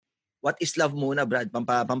what is love muna, Brad?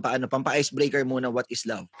 Pampa icebreaker muna, what is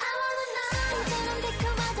love?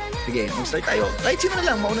 Sige, mag-start tayo. Kahit sino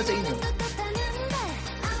na lang, mauna sa inyo.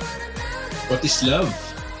 What is love?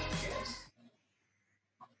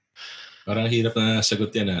 Parang hirap na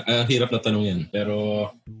sagot yan. Hirap na tanong yan.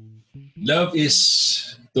 Pero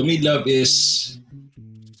to me, love is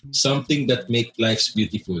something that makes life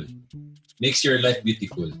beautiful. Makes your life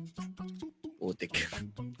beautiful. Putik.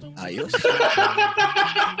 Ayos.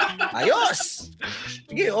 Ayos!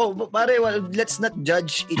 Sige, pare, let's not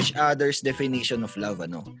judge each other's definition of love,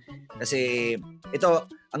 ano? Kasi ito,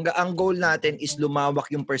 ang goal natin is lumawak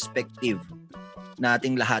yung perspective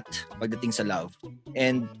nating lahat pagdating sa love.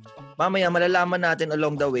 And mamaya malalaman natin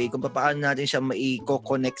along the way kung paano natin siya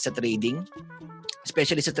mai-connect sa trading,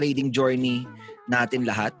 especially sa trading journey natin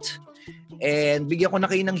lahat. And bigyan ko na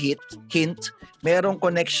kayo ng hint, merong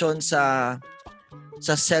connection sa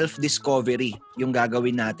self-discovery yung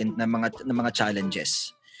gagawin natin ng mga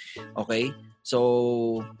challenges. Okay?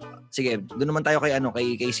 So, sige, doon naman tayo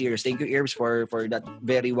kay Sears. Thank you, Erbs, for that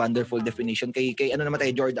very wonderful definition. Kay ano naman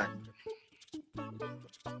tayo, Jordan?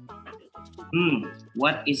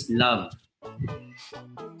 What is love?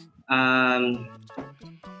 Paano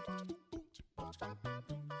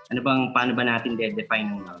ba natin de-define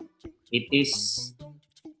ng love? It is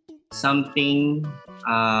something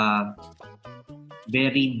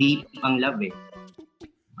very deep ang love eh.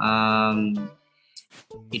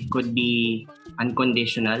 It could be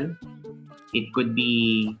unconditional. It could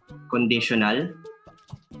be conditional.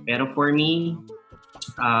 Pero for me,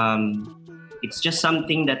 it's just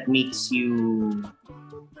something that makes you,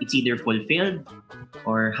 it's either fulfilled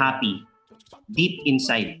or happy. Deep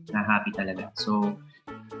inside na happy talaga. So,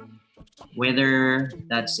 whether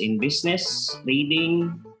that's in business,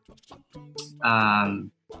 trading,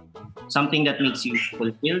 something that makes you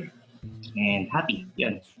fulfilled and happy.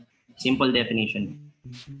 Yun. Simple definition.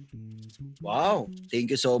 Wow. Thank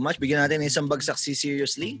you so much. Bigyan natin ng isang bagsak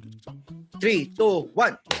seriously. 3, 2,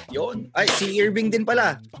 1. Yun. Ay, si Irving din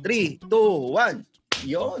pala. 3, 2, 1.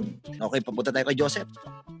 Yun. Okay, papunta tayo kay Joseph.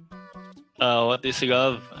 What is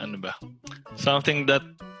love? Ano ba? Something that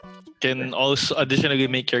can also additionally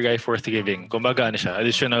make your life worth giving. Kumbaga siya,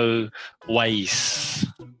 additional wise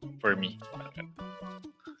for me.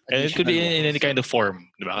 And it could be in any kind of form,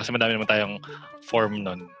 di ba? Kasi madami naman tayong form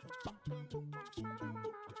nun.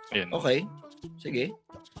 Yun. Okay. Sige.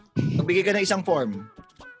 Magbigay ka ng isang form.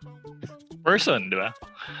 Person, di ba?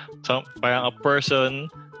 So, parang a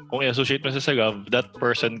person, kung i-associate mo sa love, that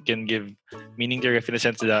person can give meaning to your life in the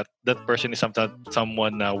sense that that person is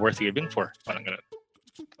someone worth living for. Parang ganun.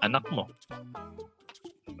 Anak mo.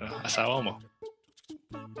 Asawa mo.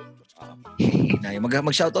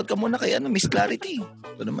 Mag-shoutout ka muna kay Miss Clarity.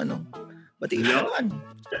 Ito naman, Batiin naman.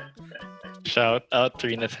 Shout out to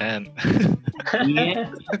Rina's hand. Yeah.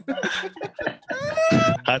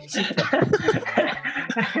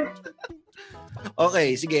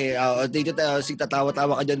 Okay, sige. Dito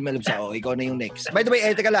tatawa-tawa ka dyan, Melbs. Ikaw na yung next. By the way,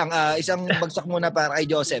 teka lang. Isang bagsak muna para kay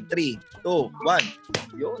Joseph. 3, 2,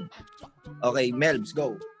 1. Yun. Okay, Melbs,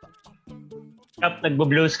 go.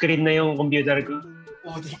 Nagbo-blue screen na yung computer ko.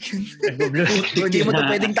 Hindi mo to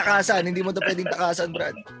pwedeng takasan,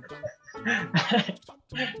 Brad.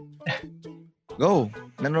 Go.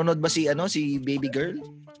 Nanonood ba si baby girl?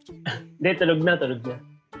 Hindi, tulog na.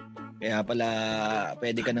 Kaya pala,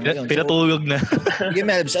 pwede ka na ngayon. Pinatulog na. Sige,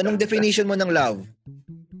 Melbs, anong definition mo ng love?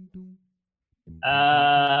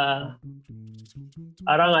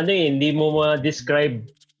 Parang hindi mo ma-describe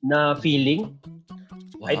na feeling.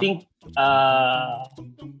 Wow. I think,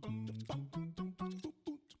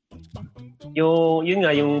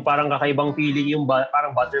 yung parang kakaibang feeling, yung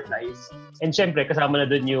parang butterflies. And syempre, kasama na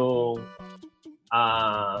dun yung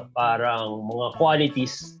parang mga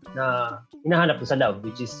qualities na hinahanap mo sa love,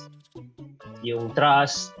 which is yung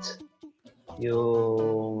trust,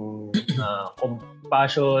 yung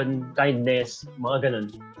compassion, kindness, mga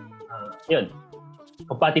ganun. Yun.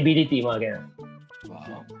 Compatibility, mga ganun.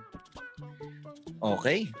 Wow.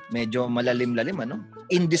 Okay. Medyo malalim-lalim,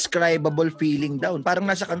 Indescribable feeling daw. Parang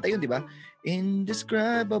nasa kanta yun, di ba?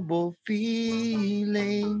 Indescribable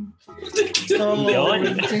feeling. So, di ba?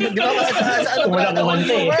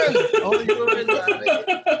 All your world.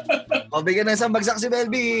 Bigyan ng isang bagsak si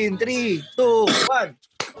Melvin. 3, 2, 1.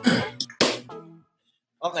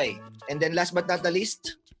 Okay. And then last but not the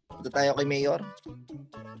least, ito tayo kay Mayor.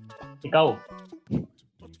 Ikaw.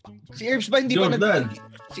 Si Herbs ba hindi Jordan. ba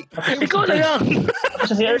Ikaw na yan.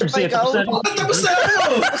 Si Herbs. Tapos na ako.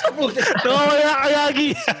 No,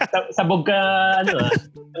 kayagi. Sabog ka,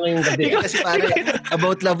 ngayong gabi. Kasi pare,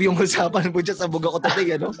 about love yung usapan po dyan sa buga ko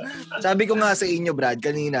today, ano? Sabi ko nga sa inyo, Brad,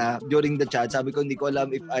 kanina, during the chat, sabi ko, hindi ko alam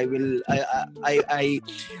if I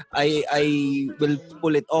will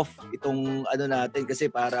pull it off itong ano natin kasi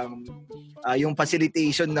parang yung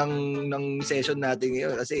facilitation ng session natin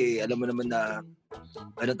ngayon kasi alam mo naman na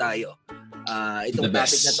ano tayo. Itong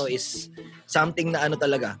topic na to is something na ano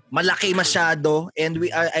talaga, malaki masyado and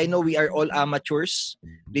I know we are all amateurs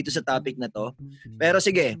dito sa topic na to. Pero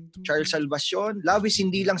sige, Charles Salvacion, love is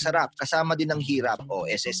hindi lang sarap, kasama din ng hirap. O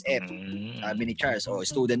SSM. Sabi ni Charles,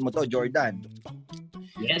 student mo to, Jordan.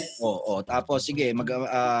 Yes. Tapos sige,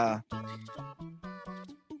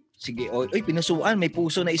 sige, pinusuan, may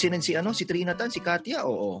puso na isinend si Trinatan, si Katya.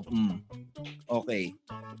 Okay.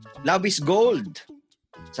 Love is gold.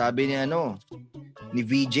 Sabi ni ni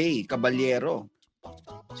VJ Caballero.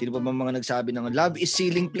 Sino pa ba mga nagsabi ng love is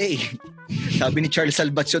ceiling play? Sabi ni Charles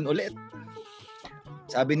Salvacion ulit.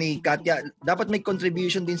 Sabi ni Katya, dapat may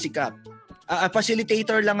contribution din si Kat.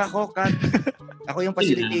 Facilitator lang ako, Kat. Ako yung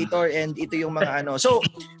facilitator and ito yung mga So,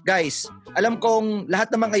 guys, alam kong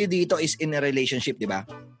lahat naman kayo dito is in a relationship, di ba?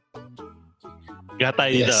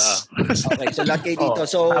 Gatay Yes. Okay, so lahat kayo dito.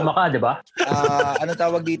 So, tama ka, di ba? ano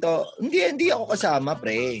tawag dito? Hindi ako kasama,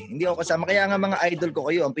 pre. Hindi ako kasama. Kaya nga mga idol ko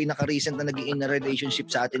kayo, ang pinaka-recent na naging in a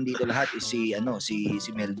relationship sa atin dito lahat is si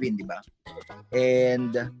Melvin, di ba?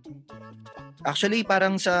 And actually,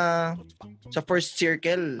 parang sa first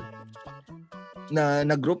circle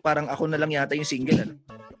na group, parang ako na lang yata yung single.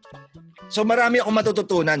 So marami akong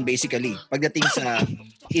matututunan basically pagdating sa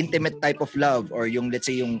intimate type of love or yung let's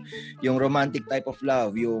say yung romantic type of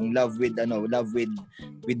love, yung love with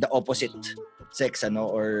the opposite sex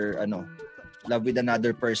or love with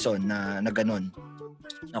another person na ganon.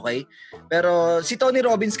 Okay? Pero si Tony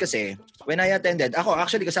Robbins kasi, when I attended, ako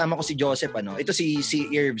actually kasama ko si Joseph ito si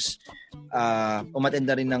Irvs. Umattend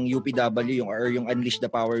na rin ng UPW yung Unleash the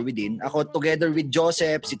Power Within. Ako together with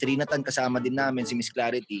Joseph, si Trinatan kasama din namin, si Miss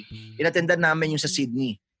Clarity. Inattendan namin yung sa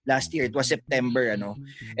Sydney last year. It was September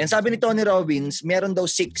And sabi ni Tony Robbins, meron daw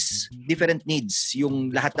 6 different needs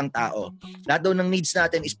yung lahat ng tao. Lahat daw ng needs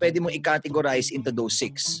natin is pwede mo i-categorize into those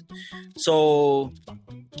 6. So,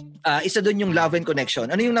 isa doon yung love and connection.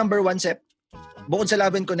 Ano yung number 1, Sep? Bukod sa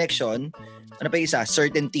love and connection, ano pa isa?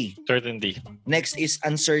 Certainty. Next is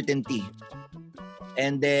uncertainty.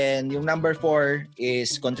 And then, yung number 4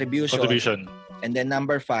 is contribution. And then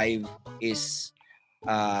number 5 is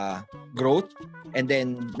growth. And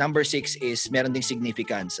then number 6 is meron ding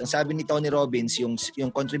significance. Ang sabi ni Tony Robbins,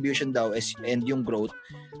 yung contribution daw and yung growth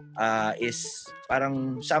is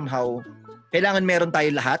parang somehow kailangan meron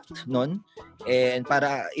tayo lahat nun. And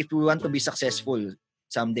para if we want to be successful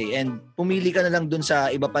someday. And pumili ka na lang dun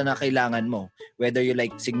sa iba pa na kailangan mo. Whether you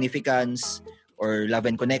like significance or love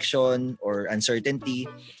and connection or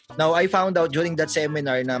uncertainty. Now, I found out during that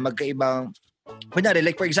seminar na magkaibang kunyari,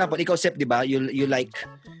 like for example, ikaw Sep, di ba? You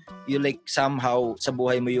like somehow sa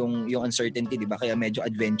buhay mo yung uncertainty, di ba? Kaya medyo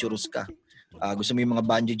adventurous ka. Gusto mo yung mga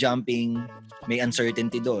bungee jumping, may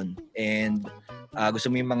uncertainty doon. And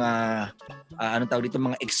gusto mo yung mga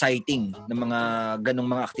mga exciting na mga ganong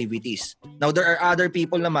mga activities. Now, there are other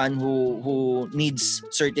people naman who needs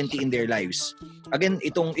certainty in their lives. Again,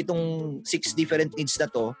 itong 6 different needs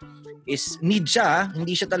na to is need siya,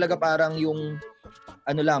 hindi siya talaga parang yung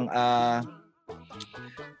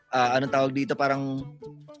tawag dito, parang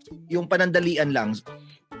yung panandalian lang.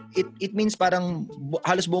 It means parang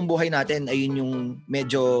halos buong buhay natin ayun yung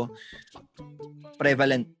medyo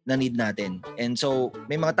prevalent na need natin. And so,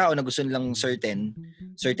 may mga tao na gusto nilang certain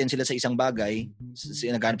sila sa isang bagay,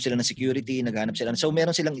 naghanap sila ng security, so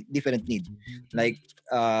meron silang different need. Like,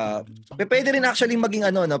 pwede rin actually maging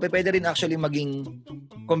pwede rin actually maging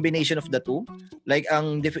combination of the two. Like,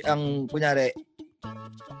 ang kunyari,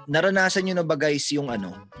 naranasan nyo na ba guys yung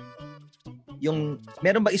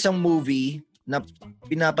meron ba isang movie na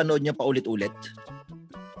pinapanood nyo paulit-ulit?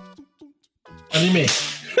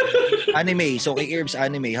 Anime. So, kay Irbs,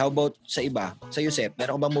 anime. How about sa iba? Sa Yusef,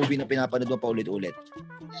 meron ka ba movie na pinapanood mo paulit-ulit?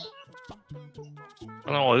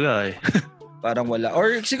 Parang wala eh. Parang wala.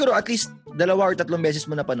 Or siguro at least 2 or 3 beses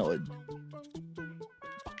mo napanood.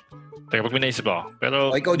 Teka, pag minaisip ako.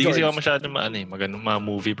 Pero hindi kasi ako masyado mga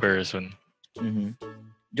movie person. Mm-hmm.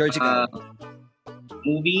 George, ikaw?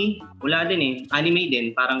 Movie, wala din eh. Anime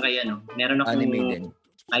din, parang kaya meron akong anime din.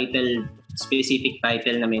 Specific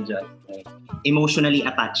title na medyo emotionally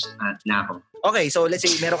attached na ako. Okay, so let's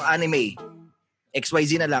say merong anime.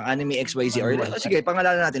 XYZ na lang, anime XYZ. Or sige,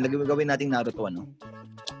 pangalanan natin, gawin natin Naruto.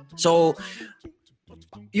 So,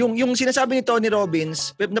 yung sinasabi ni Tony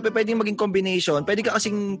Robbins na pwedeng maging combination, pwede ka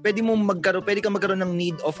magkaroon ng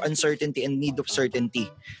need of uncertainty and need of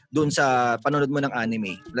certainty doon sa panonood mo ng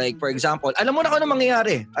anime. Like for example, alam mo na kung ano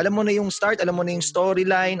mangyayari. Alam mo na yung start, alam mo na yung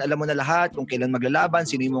storyline, alam mo na lahat kung kailan maglalaban,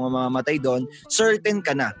 sino yung mga mamamatay doon, certain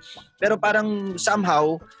ka na. Pero parang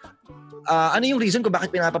somehow ano yung reason kung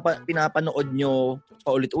bakit pinapanood nyo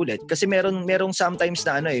paulit-ulit? Kasi merong sometimes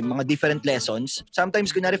na mga different lessons.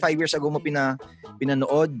 Sometimes, kunyari 5 years ago mo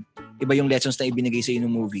pinanood, iba yung lessons na ibinigay sa ng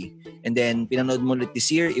movie. And then, pinanood mo ulit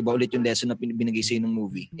this year, iba ulit yung lesson na binigay sa ng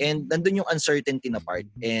movie. And nandun yung uncertainty na part.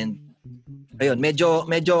 And ayun, medyo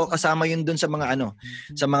kasama yun dun sa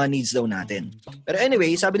mga needs daw natin. Pero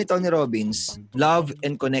anyway, sabi ni Tony Robbins, love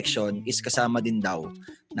and connection is kasama din daw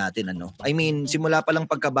natin I mean, simula pa lang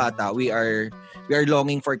pagkabata, we are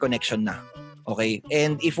longing for connection na. Okay?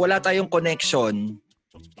 And if wala tayong connection,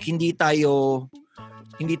 hindi tayo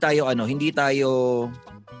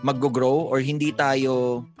mag-grow or hindi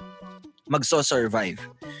tayo magso-survive.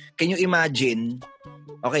 Can you imagine?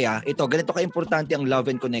 Okay ito, ganito ka-importante ang love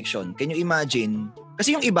and connection. Can you imagine?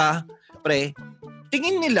 Kasi yung iba, pre,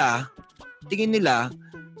 tingin nila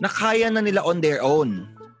na kaya na nila on their own.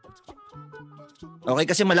 Okay,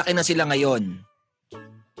 kasi malaki na sila ngayon.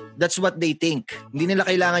 That's what they think. Hindi nila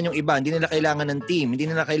kailangan yung iba, hindi nila kailangan ng team, hindi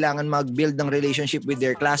nila kailangan mag-build ng relationship with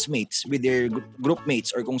their classmates, with their group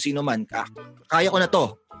mates or kung sino man. Kaya ko na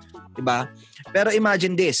to. Diba? Pero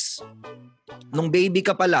imagine this. Nung baby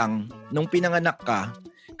ka pa lang, nung pinanganak ka,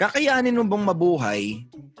 kakayanin mo bang mabuhay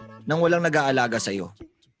nang walang nag-aalaga sa'yo?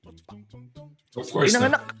 Of course.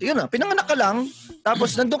 Pinanganak ka lang,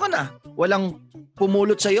 tapos nandun ka na. Walang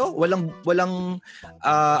pumulot sa'yo, walang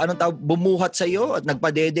bumuhat sa'yo at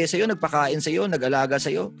nagpadede sa'yo, nagpakain sa'yo, nag-alaga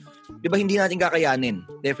sa'yo. Di ba hindi natin kakayanin?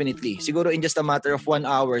 Definitely. Siguro in just a matter of 1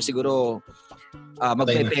 hour, siguro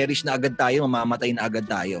magpe-perish na agad tayo, mamamatay na agad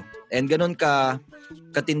tayo. And ganun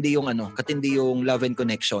katindi yung love and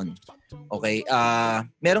connection. Okay?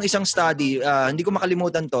 Merong isang study, hindi ko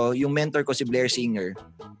makalimutan to, yung mentor ko si Blair Singer.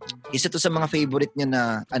 Isa to sa mga favorite niya na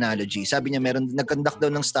analogy. Sabi niya nag-conduct daw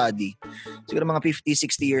ng study siguro mga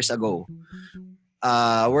 50-60 years ago.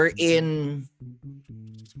 Wherein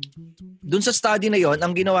dun sa study na yon,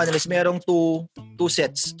 ang ginawa nila is merong two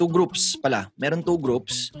groups pala. Meron 2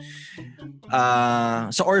 groups.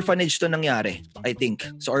 Sa orphanage to nangyari, I think.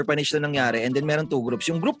 Sa orphanage to nangyari. And then meron 2 groups.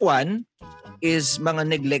 Yung group 1 is mga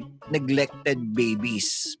neglected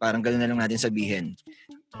babies. Parang gano'n na lang natin sabihin.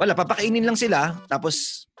 Wala, papakainin lang sila,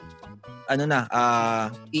 tapos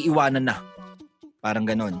iiwanan na. Parang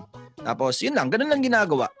gano'n. Tapos yun lang, gano'n lang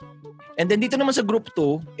ginagawa. And then dito naman sa group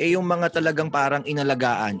 2, yung mga talagang parang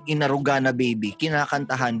inalagaan, inaruga na baby,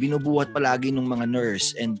 kinakantahan, binubuhat palagi ng mga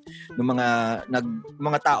nurse and ng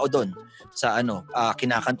mga tao doon sa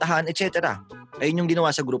kinakantahan, etc. Ayun yung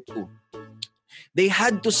ginawa sa group 2. They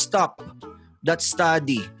had to stop that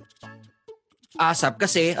study ASAP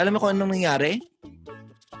kasi alam mo kung anong nangyari?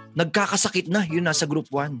 Nagkakasakit na yun nasa group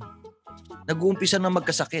 1. Nag-uumpisa na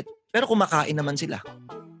magkasakit. Pero kumakain naman sila.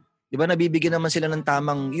 'Di ba? Nabibigyan naman sila ng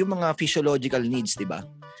tamang yung mga physiological needs, 'di ba?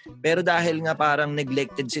 Pero dahil nga parang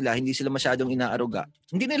neglected sila, hindi sila masyadong inaaruga.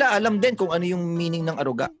 Hindi nila alam din kung ano yung meaning ng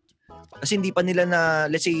aruga. Kasi hindi pa nila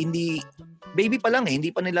let's say baby pa lang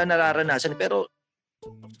hindi pa nila nararanasan, pero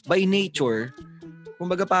by nature,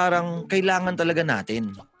 kumbaga parang kailangan talaga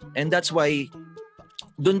natin. And that's why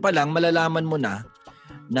doon pa lang malalaman mo na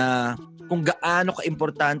kung gaano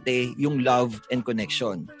ka-importante yung love and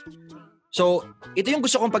connection. So, ito yung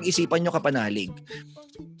gusto kong pag-isipan nyo kapanalig.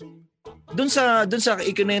 Doon sa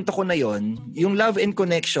ikinento ko na yon, yung love and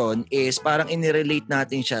connection is parang inirelate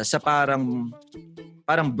natin siya sa parang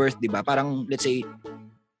birth, di ba? Parang, let's say,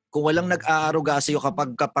 kung walang nag-aaruga sa'yo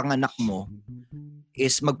kapag kapanganak mo,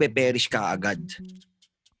 is magpe-perish ka agad.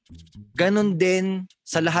 Ganon din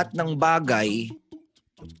sa lahat ng bagay,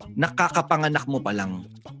 nakakapanganak mo pa lang.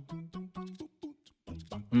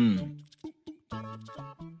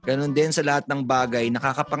 Ganon din sa lahat ng bagay,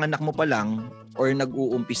 nakakapanganak mo pa lang or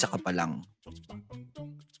nag-uumpisa ka pa lang.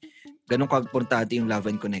 Ganon ka-importante yung love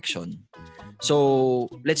and connection. So,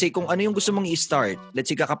 let's say kung ano yung gusto mong i-start, let's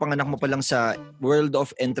say kakapanganak mo pa lang sa world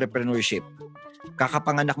of entrepreneurship,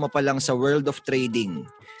 kakapanganak mo pa lang sa world of trading,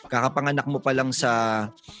 kakapanganak mo pa lang sa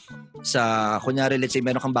kunyari, let's say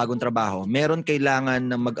meron kang bagong trabaho, meron kailangan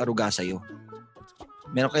na mag-aruga sa'yo.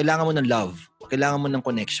 Kailangan mo ng love. Kailangan mo ng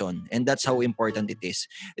connection. And that's how important it is.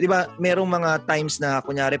 Di ba, merong mga times na,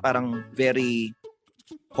 kunyari, parang very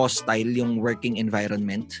hostile yung working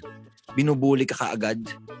environment. Binubuli ka kaagad.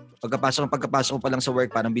 Pagkapasok mo pa lang sa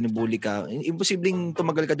work, parang binubuli ka. Imposibleng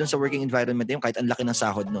tumagal ka dun sa working environment yung kahit ang laki ng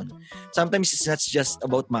sahod nun. Sometimes it's not just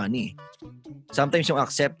about money. Sometimes yung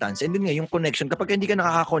acceptance. And then nga, yung connection. Kapag hindi ka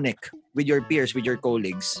nakaka-connect with your peers, with your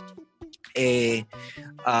colleagues,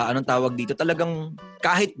 anong tawag dito? Talagang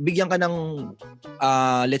kahit bigyan ka ng,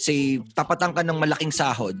 let's say, tapatan ka ng malaking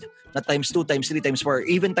sahod, na times 2, times 3, times 4,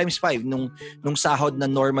 even times 5 nung sahod na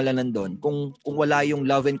normal na nandun, kung wala yung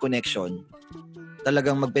love and connection,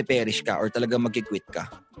 talagang magpe-perish ka or talagang magki-quit ka.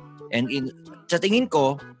 And sa tingin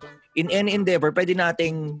ko, in any endeavor, pwede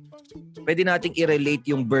nating i-relate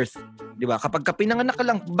yung birth. Di ba? Kapag pinanganak ka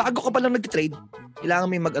lang, bago ka pa lang nag-trade, kailangan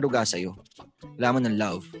may mag-aruga sa'yo. Kailangan mo ng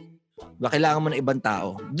love. Diba? Kailangan mo ng ibang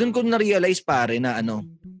tao. Doon ko na-realize pare na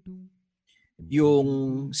yung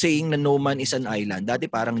saying na no man is an island. Dati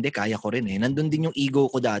parang hindi, kaya ko rin eh. Nandun din yung ego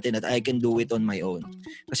ko dati that I can do it on my own.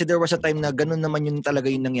 Kasi there was a time na ganun naman yung talaga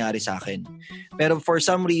yung nangyari sa akin. Pero for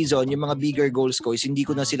some reason, yung mga bigger goals ko is hindi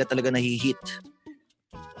ko na sila talaga nahihit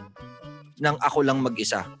nang ako lang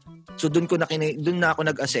mag-isa. So doon na ako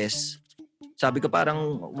nag-assess. Sabi ko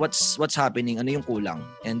parang what's happening? Ano yung kulang?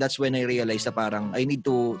 And that's when I realized na parang I need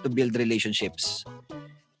to build relationships.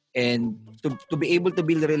 And to be able to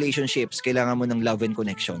build relationships, kailangan mo ng love and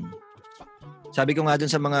connection. Sabi ko nga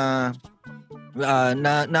dun sa mga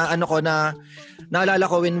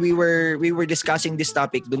naalala ko when we were discussing this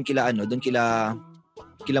topic dun kila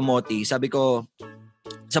Moti. Sabi ko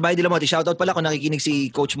sa Bahay nila Moti, shoutout pala kung nakikinig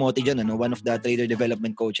si Coach Moti dyan, one of the trader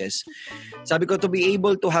development coaches. Sabi ko, to be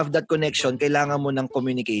able to have that connection, kailangan mo ng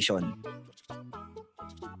communication.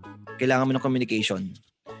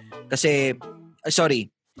 Kasi,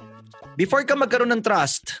 before ka magkaroon ng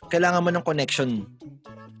trust, kailangan mo ng connection.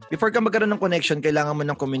 Before ka magkaroon ng connection, kailangan mo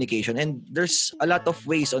ng communication. And there's a lot of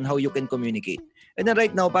ways on how you can communicate. And then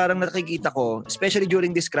right now, parang nakikita ko, especially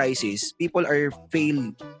during this crisis, people are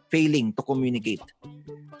failing to communicate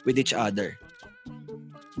with each other.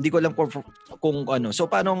 Hindi ko alam kung ano.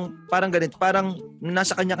 So parang ganito, parang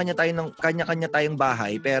nasa kanya-kanya tayong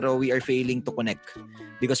bahay, pero we are failing to connect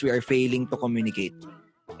because we are failing to communicate.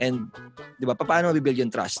 And 'di ba, paano mabibuild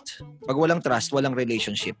yung trust? Pag walang trust, walang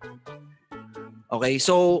relationship. Okay?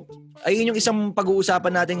 So, ayun yung isang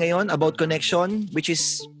pag-uusapan natin ngayon about connection, which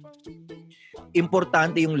is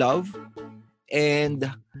importante yung love. And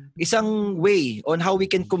isang way on how we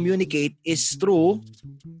can communicate is through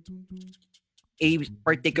a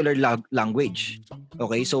particular language.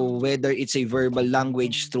 Okay? So, whether it's a verbal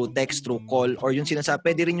language, through text, through call, or yung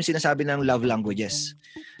pwede rin yung sinasabi ng love languages.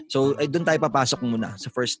 So, doon tayo papasok muna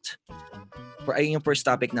sa ayun yung first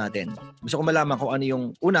topic natin. Gusto ko malaman kung ano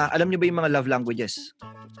yung, una, alam niyo ba yung mga love languages?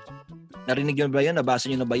 Narinig niyo ba yun? Nabasa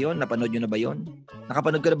niyo na ba yun? Napanood niyo na ba yun?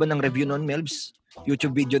 Nakapanood ka na ba ng review nun, Melbs?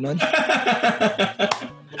 YouTube video nun?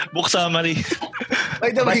 Book summary.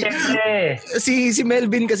 By the way, si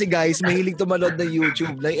Melvin kasi guys, mahilig tumanood ng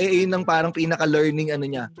YouTube. Ayun ang parang pinaka-learning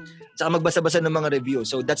niya. Saka magbasa-basa ng mga review.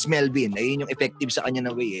 So that's Melvin. Ayun yung effective sa kanya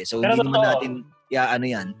na way eh. So hindi naman natin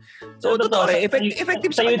yan. So totoo eh.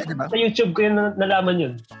 Effective sa kanya, diba? Sa YouTube ko yun nalaman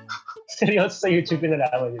yun. Seryoso, sa YouTube ko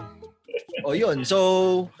nalaman yun. O yun.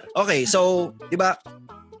 So, okay. So, diba,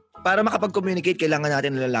 para makapag-communicate, kailangan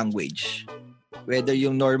natin ng language. Whether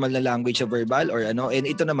yung normal na language o verbal or ano. And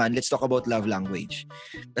ito naman, let's talk about love language.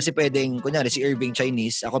 Kasi pwedeng, kunyari, si Irving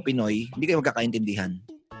Chinese, ako Pinoy, hindi kayo magkakaintindihan.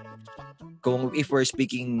 If we're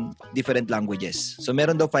speaking different languages. So,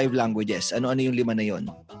 meron daw 5 languages. Ano yung 5 na yon?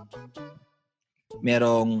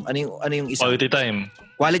 Merong, ano yung isa? Quality time.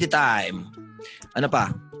 Quality time. Ano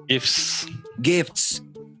pa? Gifts.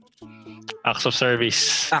 Acts of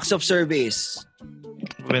service.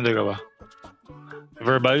 Wendo ka ba?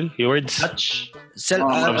 Verbal? Words? Touch.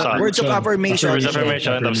 Words of affirmation. Words of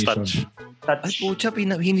affirmation. Tapos touch. Ay, pucha,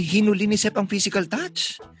 hinuli ni Sep ang physical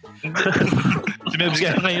touch. Si Mebs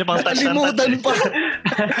kaya ngayon pang touch.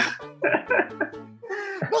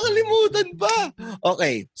 Makalimutan pa.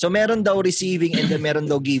 Okay. So, meron daw receiving and then meron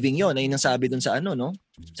daw giving yon. Ayun ang sabi dun sa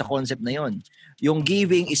sa concept na yon. Yung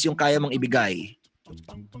giving is yung kaya mong ibigay.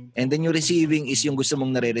 And then yung receiving is yung gusto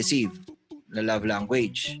mong nare-receive na love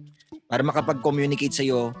language. Para makapag-communicate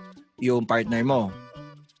sa'yo yung partner mo.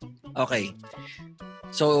 Okay.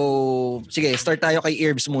 So, sige, start tayo kay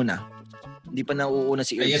Irbs muna. Hindi pa nauuna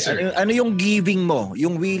si Irbs. Yes, ano yung giving mo?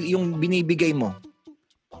 Yung binibigay mo?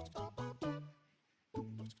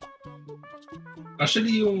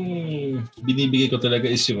 Actually, yung binibigay ko talaga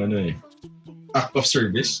is yung act of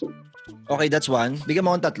service. Okay, that's one. Bigyan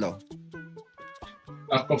mo akong 3.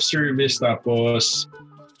 Act of service, tapos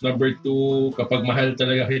number 2, kapag mahal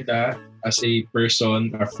talaga kita as a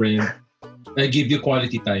person, a friend, I give you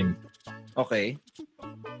quality time. Okay.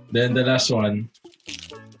 Then the last one,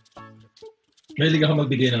 mahilig ako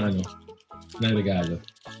magbigay ng ng regalo.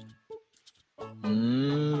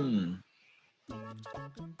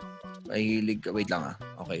 Mahilig ka. Wait lang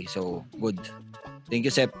Okay, so good. Thank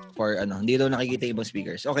you, Sep, for hindi daw nakikita ibang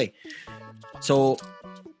speakers. Okay. So,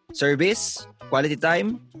 service, quality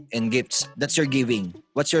time, and gifts. That's your giving.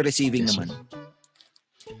 What's your receiving naman?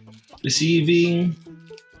 Receiving,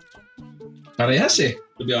 parehas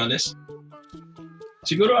to be honest.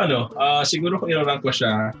 Siguro siguro kung i-rank ko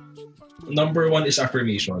siya, number 1 is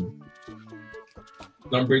affirmation.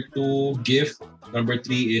 Number 2, gift. Number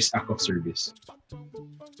 3 is act of service.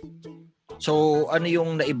 So, ano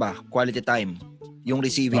yung naiba? Quality time? Yung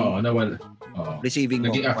receiving? Oo, nawala. Receiving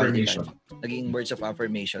mo? Naging affirmation. Naging words of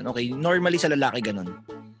affirmation. Okay, normally sa lalaki ganun.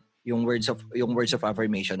 Yung words of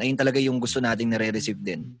affirmation. Ayun talaga yung gusto nating nare-receive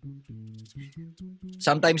din.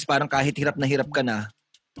 Sometimes parang kahit hirap ka na,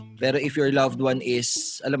 pero if your loved one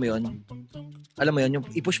is, alam mo yun, yung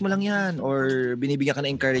i-push mo lang yan or binibigyan ka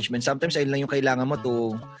ng encouragement. Sometimes ayun lang yung kailangan mo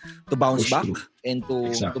to bounce back and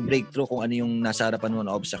to break through kung ano yung nasa harapan mo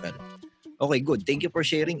na obstacle. Okay, good. Thank you for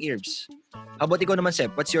sharing, Irbs. How about ikaw naman,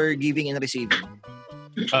 Sep? What's your giving and receiving?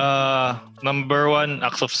 Number 1,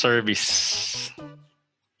 acts of service.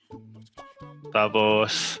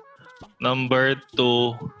 Tapos, number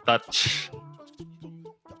 2, touch.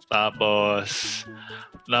 Tapos,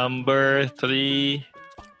 number 3,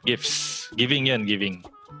 gifts. Giving yan, giving.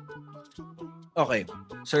 Okay.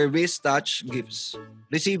 Service, touch, gifts.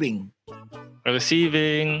 Receiving.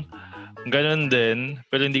 Ganun din,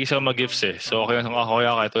 pero hindi kasi ako mag-gifts So, okay lang ako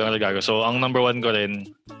kaya kahit walang nagagawa. So, ang number 1 ko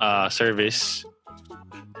rin, service.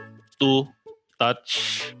 2, touch.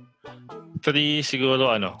 3, siguro,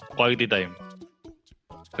 quality time.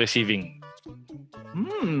 Receiving.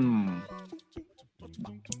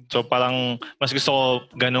 So, parang mas gusto ko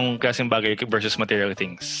ganong klaseng bagay versus material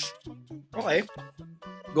things. Okay.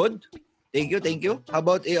 Good. Thank you. How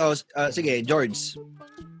about, sige, George?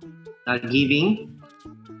 Giving.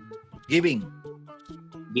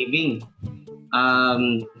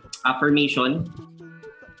 Affirmation.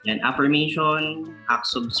 Yan, affirmation,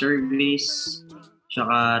 acts of service,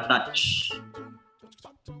 tsaka touch.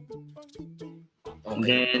 Okay. And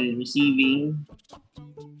then receiving,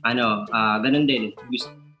 ganun din.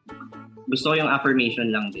 Gusto ko yung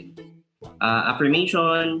affirmation lang din.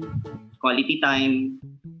 Affirmation, quality time,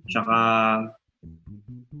 tsaka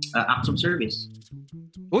acts of service.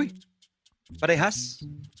 Uy! Parehas?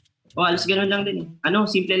 Alas ganun lang din.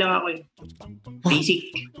 Simple lang ako Basic.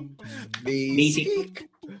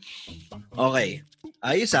 Okay.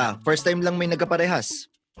 Ayos First time lang may nagkaparehas.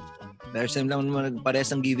 First time lang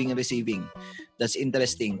nagparehas ng giving and receiving. That's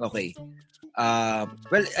interesting. Okay.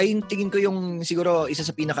 Well, ayun tingin ko yung siguro isa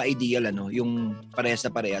sa pinaka-ideal yung parehas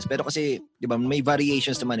na parehas. Pero kasi, 'di ba, may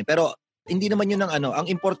variations naman Pero hindi naman yun ang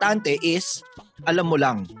importante is alam mo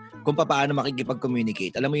lang kung paano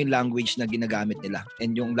makikipag-communicate. Alam mo yung language na ginagamit nila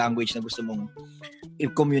and yung language na gusto mong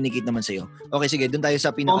i-communicate naman sa'yo. Okay, sige. Doon tayo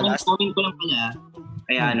sa pinaka-last. Comment ko lang pala.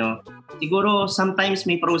 Kaya siguro sometimes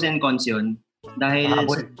may pros and cons yun. Dahil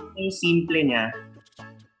yung simple niya,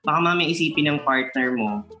 baka mamaya isipin ng partner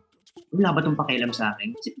mo, wala ba itong pakialam sa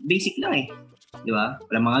akin? Basic lang Di ba?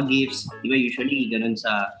 Wala mga gifts. Di ba usually ganun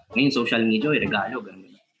ngayon social media, regalo, ganun.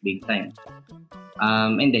 Big time.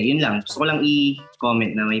 And then, yun lang. Gusto ko lang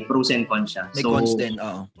i-comment na may pros and cons siya. May cons din,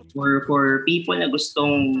 For people na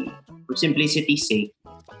gustong, for simplicity's sake,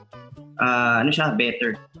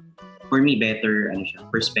 better. For me, better,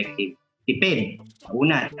 perspective. Tipid.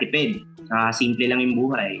 Tipid. Simple lang yung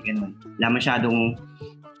buhay. Ganun. Wala masyadong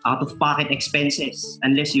out-of-pocket expenses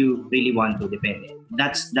unless you really want to, depende.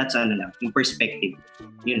 That's yung perspective.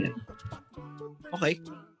 Yun lang. Okay.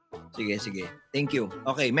 Sige. Thank you.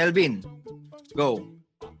 Okay, Melvin. Go.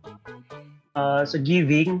 Sa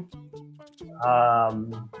giving,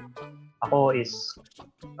 ako is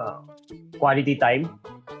quality time,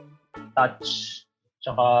 touch,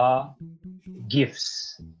 tsaka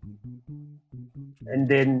gifts. And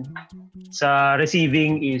then, sa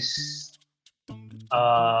receiving is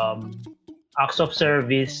acts of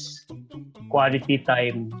service, quality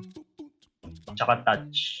time, tsaka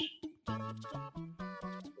touch.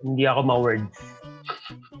 Hindi ako ma-word.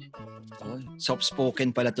 Soft-spoken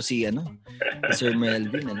pala to si Sir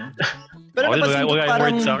Melvin, Pero napansin ko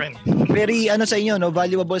parang sa akin. Very sa inyo,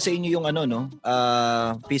 valuable sa inyo yung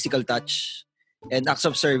physical touch and acts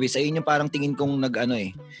of service. Ayun yung parang tingin kong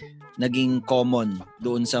naging common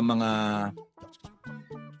doon sa mga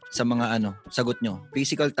sagot nyo.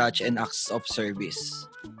 Physical touch and acts of service.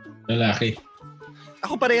 Lalaki.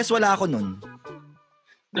 Ako parehas wala ako nun.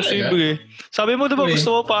 Posible. Sabi mo diba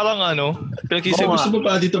gusto mo parang pinag-isip mo. Gusto mo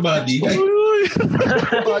body to body?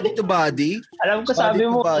 Body to body? Alam ko sabi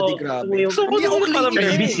mo. Body, grabe. Hindi ako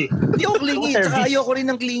clingy. Hindi ako clingy. Tsaka ayoko rin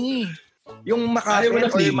ng clingy. Yung Ayaw mo makapit na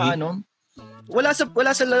or clingy? maano. Wala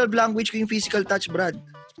sa love language ko yung physical touch, Brad.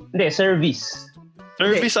 Hindi, service.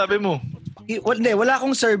 Service, sabi mo. Wala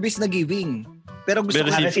akong service na giving. Pero gusto ko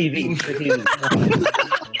Receiving.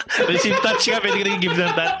 Receive touch ka, pwede ka nag-give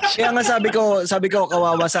ng touch. Kaya nga sabi ko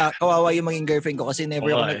kawawa yung maging girlfriend ko kasi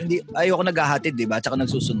never ako ayoko naghahatid, 'di ba? Tsaka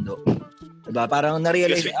nagsusundo. 'Di ba? Parang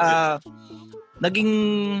na-realize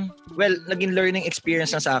naging learning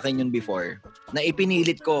experience na sa akin yun before. Na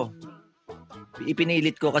ipinilit ko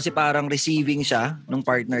kasi parang receiving siya nung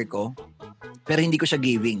partner ko. Pero hindi ko siya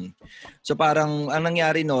giving. So parang ang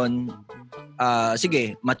nangyari noon,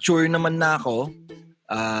 sige, mature naman na ako.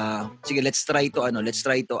 Sige, let's try to.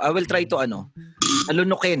 I will try to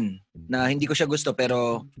alunukin na hindi ko siya gusto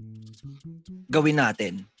pero gawin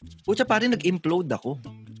natin. Pucha, parang nag-implode ako.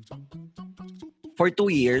 For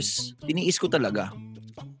 2 years, tiniis ko talaga.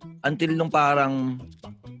 Until nung parang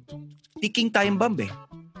ticking time bomb eh.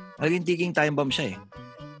 Naging ticking time bomb siya eh.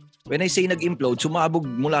 When I say nag-implode, sumabog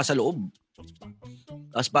mula sa loob.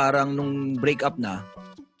 Tapos parang nung break up na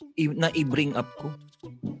i-bring up ko.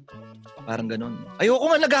 Parang ganun.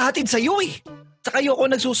 Ayoko nga naghahatid sa iyo eh. Saka ayoko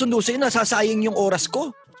nagsusundo sa'yo, nasasayang yung oras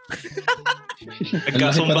ko.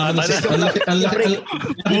 Nagkasumbatan na. Ang laki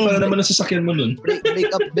para naman ang sasakyan mo nun.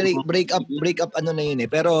 Break up ano na yun eh.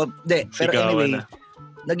 Pero anyway,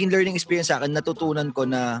 naging learning experience sa akin, natutunan ko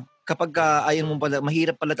na kapag ayaw mo pala,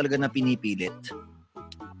 mahirap pala talaga na pinipilit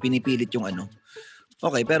yung ano.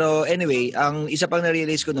 Okay, pero anyway, ang isa pang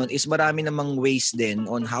na-realize ko noon is marami namang ways din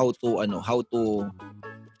on how to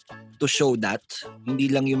show that. Hindi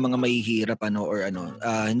lang yung mga mahihirap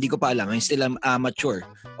hindi ko pa alam. I'm still amateur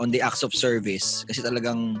on the acts of service kasi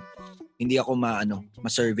talagang hindi ako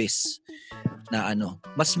ma-service na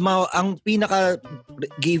ang pinaka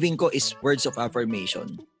giving ko is words of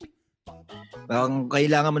affirmation. Kung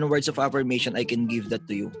kailangan mo ng words of affirmation, I can give that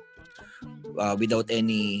to you. Without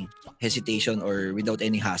any hesitation or without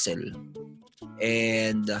any hassle.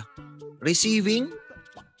 And receiving,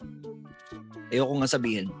 ayoko nga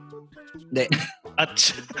sabihin. Hindi.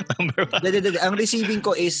 Number 1. Ang receiving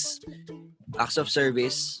ko is acts of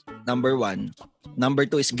service, number 1. Number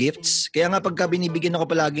 2 is gifts. Kaya nga pagka binibigyan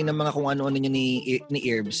ako palagi ng mga kung ano-ano niya ni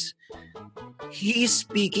Herbs, he is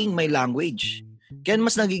speaking my language. Kaya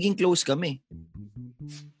mas nagiging close kami.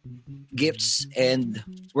 Gifts and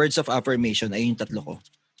words of affirmation ay yung tatlo ko.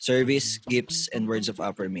 Service, gifts, and words of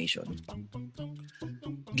affirmation.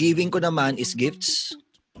 Giving ko naman is gifts,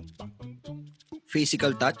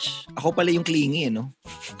 physical touch. Ako pala yung clingy, no?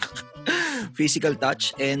 Physical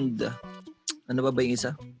touch and ano ba yung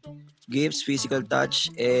isa? Gifts, physical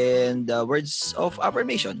touch, and words of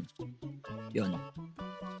affirmation. Yun.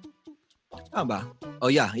 Tama ba?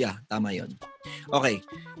 Oh, yeah. Tama yun. Okay.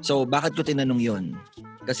 So, bakit ko tinanong yun?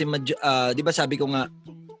 Kasi, di ba sabi ko nga,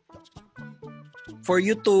 for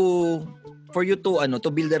you to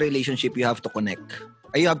build a relationship, you have to connect.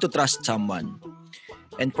 You have to trust someone.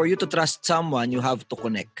 And for you to trust someone, you have to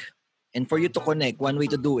connect. And for you to connect, one way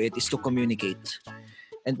to do it is to communicate.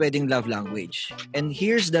 And pwedeng love language. And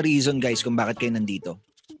here's the reason, guys, kung bakit kayo nandito.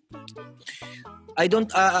 I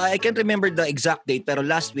can't remember the exact date, pero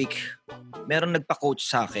last week, meron nagpa-coach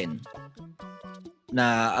sa akin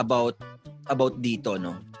na about dito,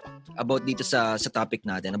 no? About dito sa topic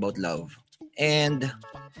natin, about love. And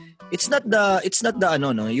it's not the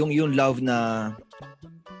yung love na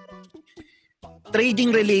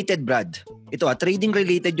trading related, Brad. Ito trading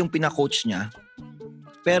related yung pina-coach niya.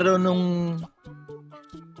 Pero nung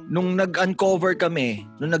nag-uncover kami,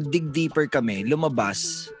 nung nag-dig deeper kami,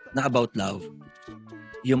 lumabas na about love.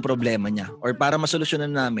 Yung problema niya. Or para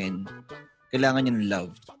masolusyonan namin, kailangan niya ng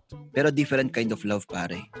love. Pero different kind of love,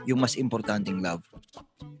 pare. Yung mas importanteng love.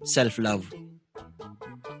 Self-love.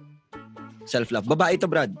 Self-love. Babae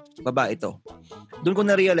ito, Brad. Babae ito. Doon ko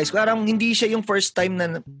na-realize, parang hindi siya yung first time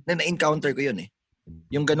na na-encounter ko yun eh.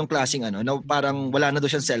 Yung ganong klaseng na parang wala na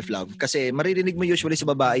doon siyang self-love. Kasi maririnig mo usually sa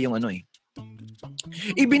babae yung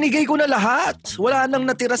ibinigay ko na lahat. Wala nang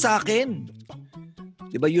natira sa akin.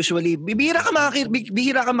 Diba usually, bihira ka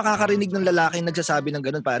makakarinig ng lalaki nagsasabi ng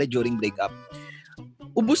ganun, pare, during breakup.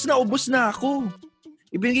 Ubus na ako.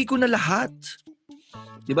 Ibinigay ko na lahat.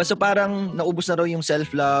 Diba? So parang naubos na raw yung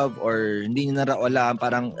self-love or hindi niya na raw alam,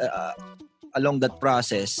 parang along that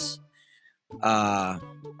process,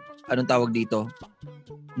 anong tawag dito?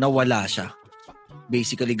 Nawala siya.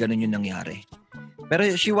 Basically, ganun yung nangyari. Pero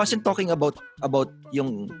she wasn't talking about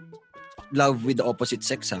yung love with the opposite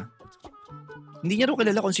sex, ha? Hindi niya raw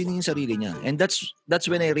kilala kung sino yung sarili niya. And that's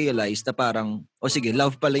when I realized na parang, sige,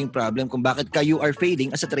 love pala yung problem kung bakit you are failing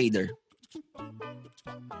as a trader.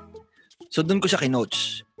 So, doon ko siya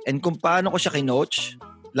kinoach. And kung paano ko siya kinoach,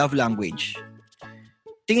 love language.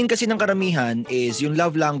 Tingin kasi ng karamihan is yung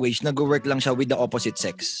love language nag-work lang siya with the opposite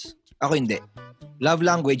sex. Ako hindi. Love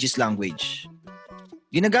language is language.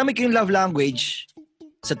 Ginagamit ko yung love language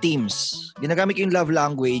sa teams. Ginagamit ko yung love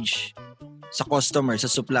language sa customers,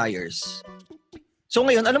 sa suppliers. So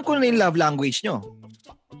ngayon, alam ko na yung love language nyo.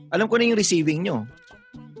 Alam ko na yung receiving nyo.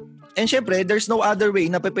 And syempre, there's no other way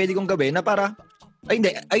na pwede kong gawin na para,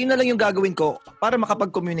 hindi, ayun na lang yung gagawin ko para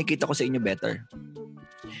makapag-communicate ako sa inyo better.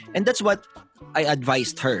 And that's what I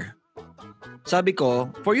advised her. Sabi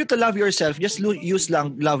ko, for you to love yourself, just use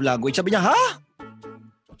love language. Sabi niya, ha?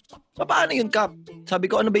 Paano yun, Kap? Sabi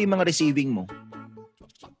ko, ano ba yung mga receiving mo?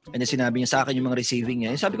 And then sinabi niya sa akin yung mga receiving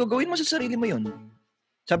niya. Sabi ko, gawin mo sa sarili mo yun.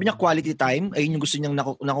 Sabi niya, quality time. Ayun yung gusto niyang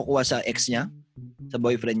nakukuha sa ex niya, sa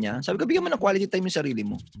boyfriend niya. Sabi ko, bigyan mo ng quality time yung sarili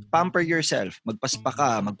mo. Pamper yourself. Magpaspa ka,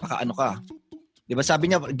 magpakaano ka. Diba?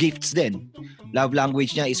 Sabi niya, gifts din. Love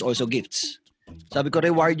language niya is also gifts. Sabi ko,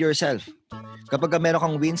 reward yourself. Kapag meron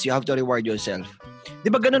kang wins, you have to reward yourself. Di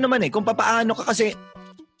ba gano'n naman eh? Kung papaano ka kasi,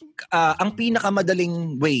 ang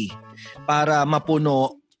pinakamadaling way para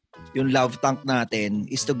mapuno yung love tank natin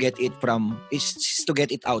is to get it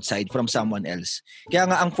outside from someone else. Kaya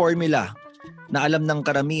nga ang formula na alam ng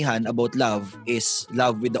karamihan about love is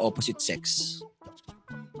love with the opposite sex.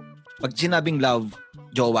 Pag sinabing love,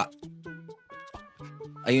 jowa.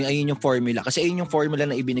 Ayun yung formula. Kasi ayun yung formula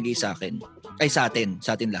na ibinigay sa akin. Ay sa atin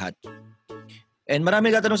lahat. And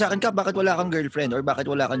marami nagtatanong sa akin, Kap, bakit wala kang girlfriend or bakit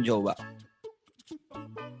wala kang jowa?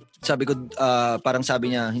 Sabi ko, parang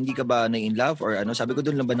sabi niya, hindi ka ba na in love or ano? Sabi ko,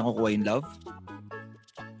 doon lang ba nakukuha yung love?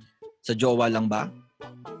 Sa jowa lang ba?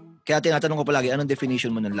 Kaya tinatanong ko palagi, anong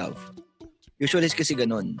definition mo ng love? Usually kasi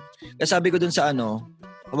ganun. Kaya sabi ko doon sa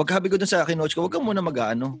sabi ko doon sa kinoach ko, wag ka muna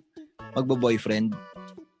magbo-boyfriend.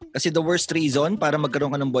 Kasi the worst reason para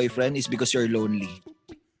magkaroon ka ng boyfriend is because you're lonely.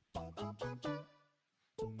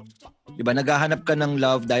 Diba? Naghahanap ka ng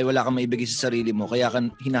love dahil wala kang maibigay sa sarili mo, kaya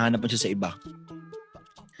hinahanap mo siya sa iba.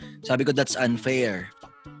 Sabi ko, that's unfair.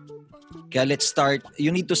 Kaya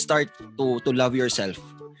you need to start to love yourself.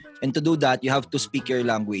 And to do that, you have to speak your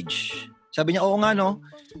language. Sabi niya, oo nga no,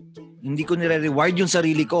 hindi ko nire-reward yung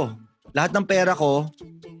sarili ko. Lahat ng pera ko,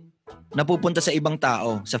 napupunta sa ibang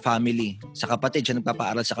tao, sa family, sa kapatid. Siya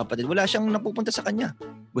nagpapaaral sa kapatid. Wala siyang napupunta sa kanya.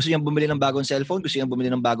 Gusto niyang bumili ng bagong cellphone, gusto niyang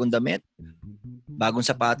bumili ng bagong damit, bagong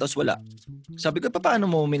sapatos, wala. Sabi ko, paano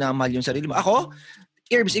mo minamahal yung sarili mo? Ako,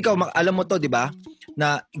 Irbs, ikaw, alam mo to, di ba?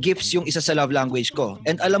 Na gifts yung isa sa love language ko.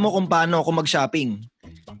 And alam mo kung paano ako mag-shopping.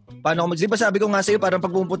 Di ba sabi ko nga sa'yo, parang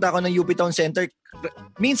pag pumunta ako ng UP Town Center,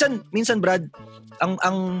 minsan Brad,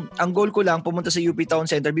 ang goal ko lang, pumunta sa UP Town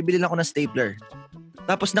Center, bibili lang ako ng stapler.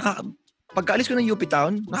 Tapos pagkaalis ko ng UP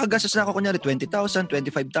Town, nakagastos na ako kunyari 20,000,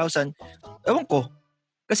 25,000. Ewan ko.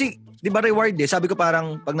 Kasi, di ba reward eh? Sabi ko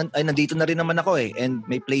parang, nandito na rin naman ako eh. And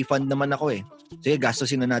may play fund naman ako eh. Sige,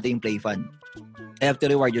 gastusin na natin yung play fund. I have to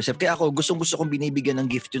reward yourself. Kaya ako, gustong-gusto kong binibigyan ng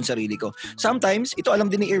gift yung sarili ko. Sometimes, ito alam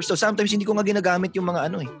din ni Irbs, so sometimes hindi ko nga ginagamit yung mga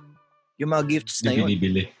yung mga gifts na yun.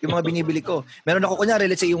 Yung mga binibili ko. Meron ako, kunyari,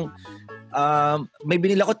 let's say yung, may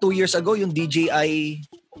binili ako 2 years ago, yung DJI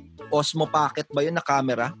Osmo Pocket ba yun na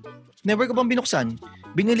camera? Never ko pang binuksan.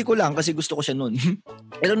 Binili ko lang kasi gusto ko siya nun.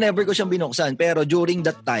 Pero never ko siyang binuksan. Pero during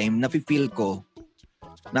that time, nafe-feel ko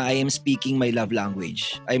na I am speaking my love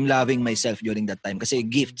language. I'm loving myself during that time. Kasi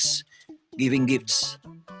giving gifts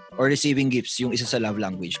or receiving gifts yung isa sa love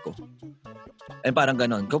language ko. Ay parang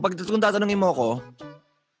ganon. Kung tatanungin mo ako,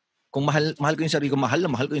 kung mahal ko yung sarili ko, mahal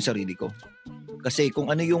ko yung sarili ko. Kasi kung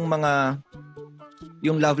ano yung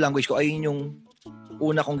love language ko, ayun yung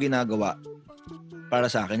una kong ginagawa para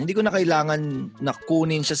sa akin. Hindi ko na kailangan na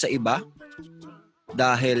kunin siya sa iba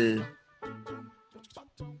dahil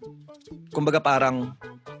kumbaga parang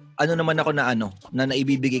ano naman ako na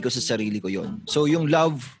naibibigay ko sa sarili ko yon. So yung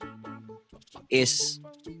love is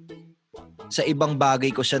sa ibang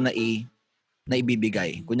bagay ko siya na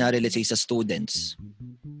ibibigay. Kunyari, let's say sa students.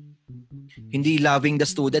 Hindi loving the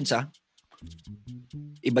students,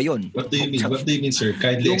 Iba yun. What do you mean, sir?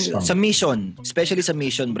 Kindly expound. Sa mission. Especially sa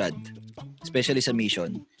mission, Brad. Especially sa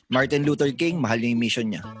mission. Martin Luther King, mahal niya yung mission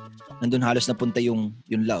niya. Nandun halos napunta yung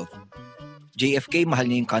love. JFK, mahal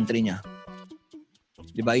niya yung country niya.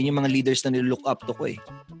 Diba? Yun yung mga leaders na nilook up to ko eh.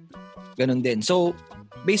 Ganun din. So,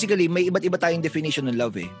 basically, may iba't iba tayong definition ng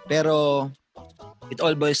love eh. Pero, it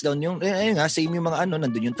all boils down yung, same yung mga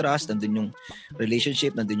nandun yung trust, nandun yung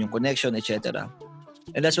relationship, nandun yung connection, etc.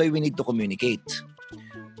 And that's why we need to communicate.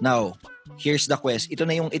 Now, here's the quest. Ito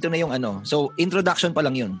na yung So, introduction pa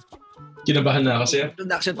lang yun. Kinabahan na kasi.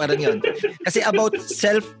 Introduction pa lang yun. Kasi about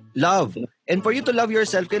self-love. And for you to love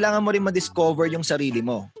yourself, kailangan mo rin ma-discover yung sarili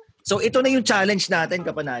mo. So, ito na yung challenge natin,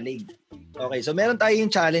 kapanalig. Okay, so meron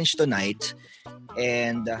tayong challenge tonight.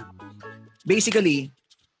 And basically,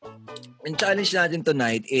 yung challenge natin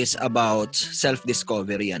tonight is about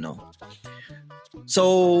self-discovery,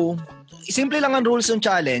 So, simple lang ang rules ng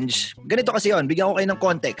challenge. Ganito kasi yon, bigyan ko kayo ng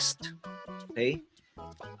context. Okay?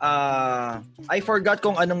 I forgot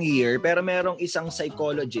kung anong year, pero merong isang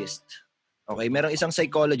psychologist. Okay, merong isang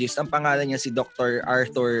psychologist, ang pangalan niya si Dr.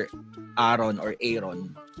 Arthur Aaron or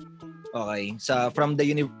Aaron. Okay, from the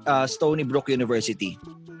Stony Brook University.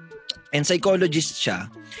 And psychologist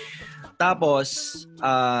siya. Tapos,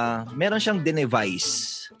 meron siyang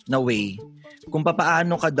dinevise na way kung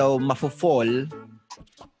paano ka daw mafo-fall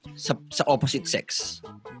sa opposite sex.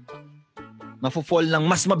 Mafo-fall ng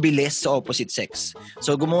mas mabilis sa opposite sex.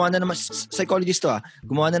 So, gumawa na naman, psychologist to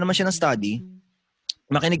gumawa na naman siya ng study.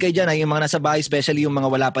 Makinig kayo dyan yung mga nasa bahay, especially yung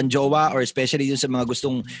mga wala pang jowa or especially yung sa mga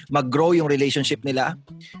gustong mag-grow yung relationship nila.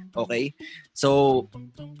 Okay? So,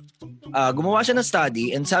 gumawa siya ng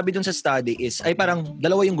study and sabi dun sa study is, ay parang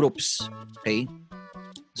dalawa yung groups. Okay?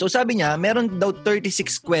 So, sabi niya, meron daw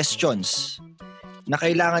 36 questions na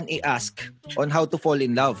kailangan i-ask on how to fall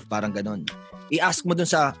in love. Parang ganon. I-ask mo dun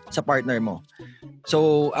sa partner mo.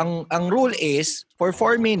 So, ang rule is, for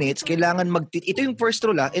 4 minutes, kailangan ito yung first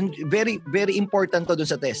rule and very, very important to dun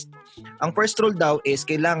sa test. Ang first rule daw is,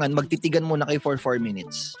 kailangan magtitigan muna kayo for 4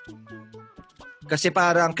 minutes. Kasi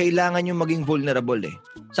parang kailangan yung maging vulnerable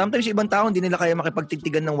Sometimes ibang tao, hindi nila kaya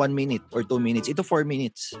makipagtitigan ng 1 minute or 2 minutes. Ito 4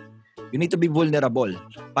 minutes. You need to be vulnerable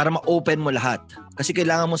para ma-open mo lahat. Kasi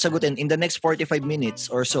kailangan mo sagutin in the next 45 minutes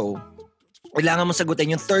or so, kailangan mo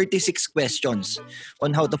sagutin yung 36 questions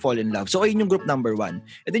on how to fall in love. So, ayun yung group number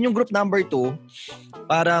 1. And then yung group number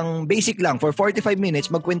 2, parang basic lang. For 45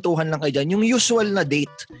 minutes, magkwentuhan lang kayo dyan. Yung usual na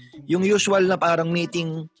date. Yung usual na parang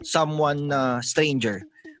meeting someone na stranger.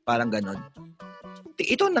 Parang ganon.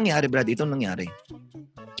 Ito ang nangyari, Brad. Ito ang nangyari.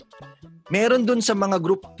 Meron dun sa mga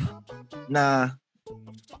group na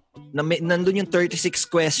nandun yung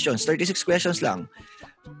 36 questions. 36 questions lang.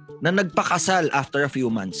 Na nagpakasal after a few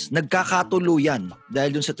months. Nagkakatuluyan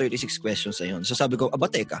dahil dun sa 36 questions na yun. So sabi ko,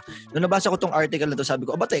 teka. Nung nabasa ko tong article na to, sabi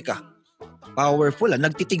ko, teka. Powerful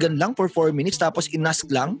Nagtitigan lang for 4 minutes tapos inask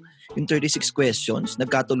lang yung 36 questions.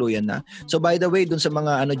 Nagkatuluyan na. So by the way, dun sa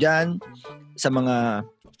mga dyan, sa mga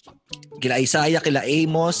kila Isaiah, kila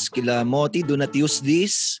Amos, kila Moti, do not use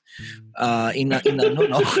this. Huwag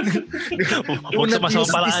sa masamang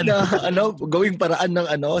paraan. Gawing paraan ng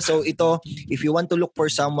So ito, if you want to look for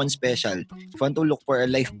someone special, if you want to look for a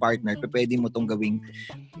life partner, pwede mo tong gawin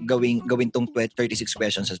tong 36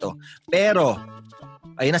 questions na to. Pero,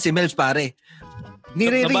 ayun na si Melbs, pare.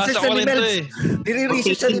 Nire-research na ni Melbs.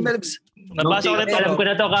 Nire-research na ni Melbs. Nabasa ko rin. Alam ko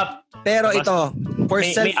na to, Kap. Pero ito, for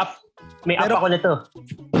self... May app ako na to.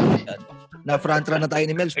 Na-front run na tayo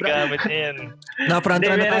ni Melbs. Nagamit niya yan. Na-front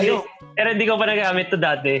run na tayo. Pero hindi ko pa nagamit to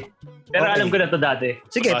dati. Pero Okay. alam ko na to dati.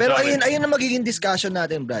 Sige, pero ayun na magiging discussion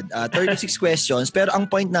natin, Brad. 36 questions. Pero ang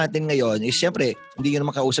point natin ngayon is, syempre, hindi nyo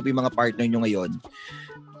naman kausap yung mga partner nyo ngayon.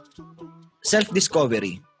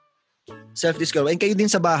 Self-discovery. Self-discovery. And kayo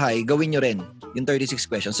din sa bahay, gawin nyo rin yung 36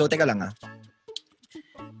 questions. So, teka lang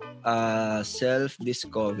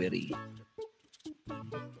self-discovery.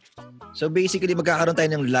 So basically, magkakaroon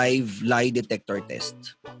tayo ng live lie detector test.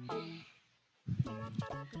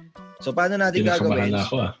 So paano natin gagawin?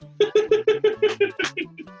 Ako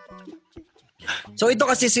So ito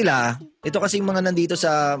kasi yung mga nandito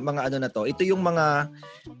sa mga na to, ito yung mga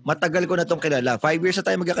matagal ko na tong kilala. 5 years na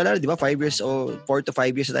tayo magkakalala, di ba? 5 years o 4 to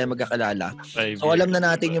 5 years na tayo magkakalala. So alam na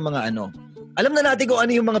natin yung mga Alam na natin kung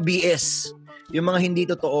ano yung mga BS, yung mga hindi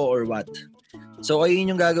totoo or what. So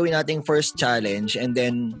ayun yung gagawin nating first challenge, and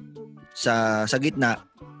then sa gitna,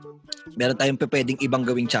 meron tayong pwedeng ibang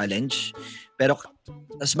gawing challenge. Pero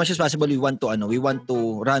as much as possible, we want to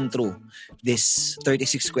run through this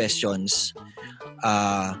 36 questions.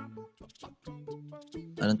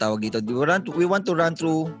 Anong tawag dito? We want to run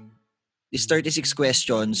through these 36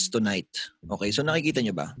 questions tonight. Okay, so nakikita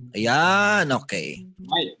nyo ba? Ayan, okay.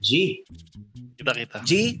 Right, G. Kita.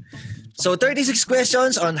 G? So 36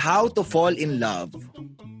 questions on how to fall in love.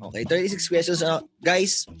 Okay, 36 questions.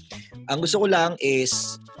 Guys, ang gusto ko lang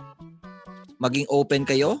is maging open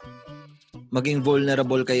kayo, maging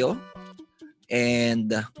vulnerable kayo,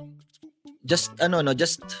 and just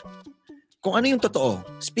kung ano yung totoo.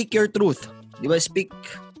 Speak your truth. Di ba? Speak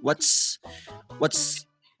what's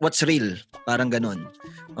real. Parang ganun.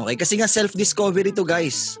 Okay, kasi nga self-discovery to,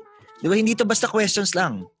 guys. Di ba? Hindi to basta questions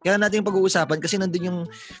lang. Kaya natin yung pag-uusapan kasi nandun yung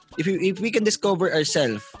if we can discover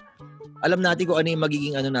ourselves, alam natin kung ano yung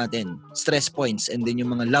magiging natin, stress points, and then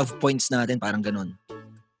yung mga love points natin, parang ganun.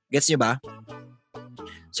 Gets nyo ba?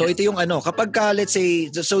 So ito yung kapag let's say,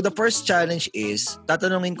 so the first challenge is,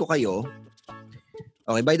 tatanungin ko kayo,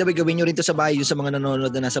 okay, by the way, gawin nyo rin to sa bahay, yung sa mga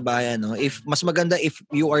nanonood na nasa bahay, if mas maganda if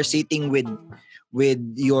you are sitting with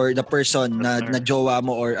the person na jowa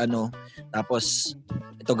mo or tapos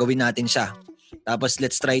ito gawin natin siya. Tapos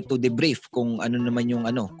let's try to debrief kung ano naman yung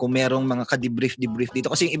kung merong mga ka-debrief dito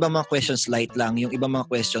kasi yung ibang mga questions light lang, yung ibang mga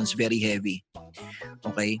questions very heavy.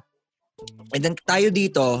 Okay? And then tayo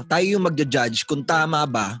yung magja-judge kung tama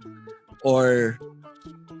ba or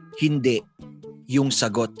hindi yung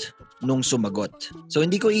sagot nung sumagot. So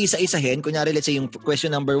hindi ko iisa-isahin. Kunyari, let's say yung question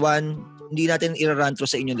number 1, hindi natin i-run through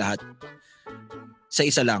sa inyo lahat. Sa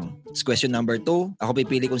isa lang. It's question number 2, ako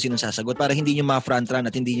pipili kung sino sasagot para hindi nyo ma-front run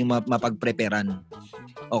at hindi nyo mapag-preparan.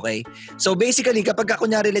 Okay? So basically, kapag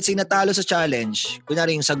kunyari, let's say natalo sa challenge,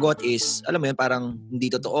 kunyari yung sagot is, alam mo yun, parang hindi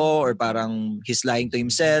totoo or parang he's lying to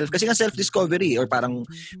himself. Kasi nga self-discovery or parang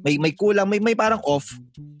may kulang, may parang off.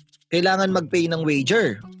 Kailangan mag-pay ng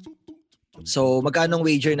wager. So magkano ang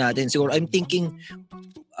wager natin? Siguro, I'm thinking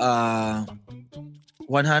 150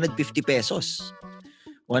 pesos.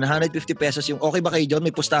 150 pesos yung okay ba kayo John?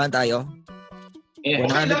 May pustahan tayo?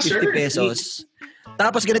 150 pesos.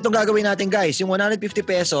 Tapos ganitong gagawin natin guys. Yung 150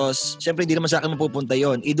 pesos, syempre hindi naman sa akin mapupunta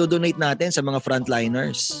yon. I-donate natin sa mga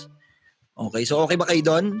frontliners. Okay, so okay ba kayo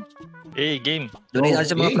doon? Hey, game. Donate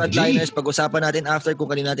natin sa mga frontliners. Pag-usapan natin after kung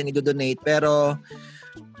kanina natin i-donate. Pero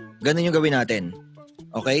ganun yung gawin natin.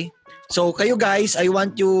 Okay? So kayo guys, I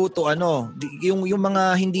want you to yung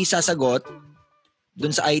mga hindi sasagot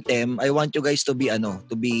dun sa item, I want you guys to be alam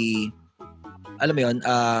mo yun,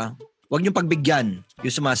 wag niyong pagbigyan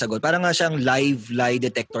yung sumasagot. Parang nga siyang live lie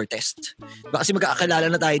detector test. Kasi magkakakilala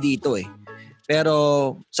na tayo dito eh.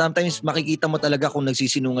 Pero sometimes makikita mo talaga kung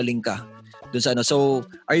nagsisinungaling ka dun sa So,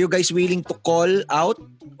 are you guys willing to call out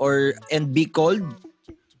and be called?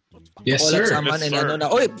 Yes, call sir. Someone yes, and sir.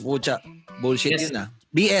 oy, pucha. Bullshit yun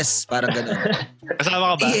BS, parang gano'n.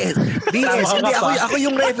 Kasama ka ba? BS. Hindi, ako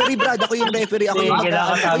yung referee, Brad. Ako yung referee. Ako yung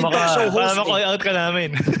talk show host. Para ma-call out ka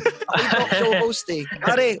namin. Ako yung talk show host eh.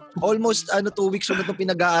 Pare, almost 2 weeks na itong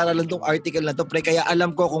pinag-aaralan tong article na to. Pre, kaya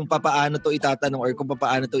alam ko kung paano to itatanong or kung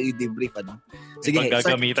paano to i-debrief. Sige,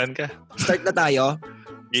 paggagamitan ka. Start na tayo.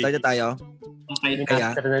 Okay.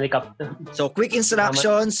 Kaya, Captain. so, quick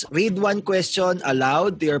instructions. Read one question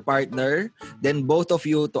aloud to your partner. Then, both of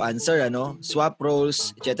you to answer, swap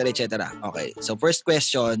roles, etc., etc. Okay. So, first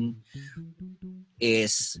question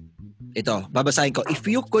is, ito, babasahin ko. If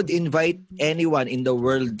you could invite anyone in the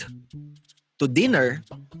world to dinner,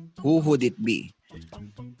 who would it be?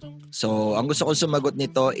 So, ang gusto kong sumagot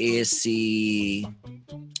nito is si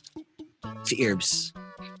Irbs.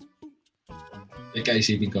 Teka,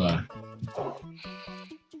 isipin ko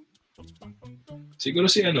Siguro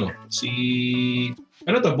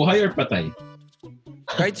buhay or patay?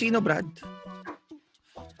 Kahit sino, Brad?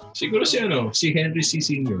 Siguro si Henry C.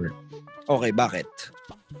 Sr. Okay, bakit?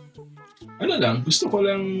 Gusto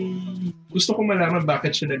ko malaman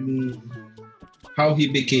bakit siya how he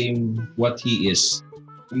became what he is.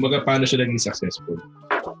 Kumbaga, paano siya naging successful.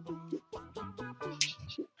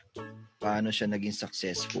 Paano siya naging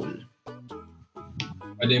successful?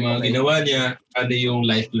 Ano yung mga ginawa niya? Ano yung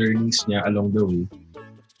life learnings niya along the way?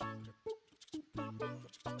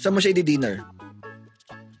 Saan mo siya i-dinner?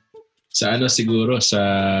 Siguro sa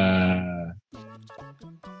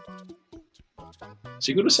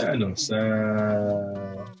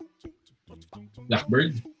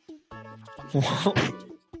Blackbird.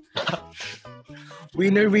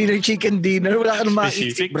 Winner chicken dinner. Wala ka nang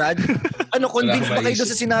maisip, Brad. Convince ba kayo doon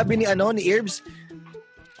sa sinabi ni Irbs?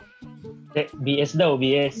 BS daw,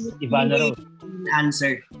 BS. Ivana raw.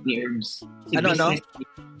 Answer ni Irbs.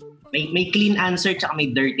 May clean answer tsaka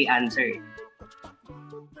may dirty answer.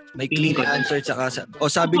 May clean answer tsaka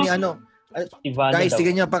sabi ni Ivana guys, daw.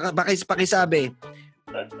 tignan niyo, pakisabi.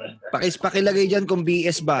 Pakilagay diyan kung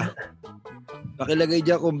BS ba. Pakilagay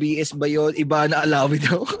diyan kung BS ba 'yon. Iba na alawi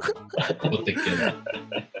daw. Putik yan.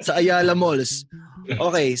 Sa Ayala Malls.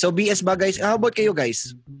 Okay, so BS ba guys? How about kayo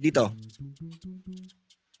guys? Dito.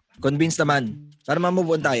 Convince naman. Para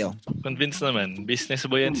ma-move on tayo. Convince naman. Business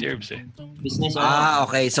boy yan si Irbs eh. Business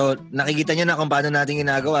okay. So, nakikita nyo na kung paano natin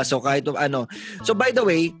ginagawa. So, kahit So, by the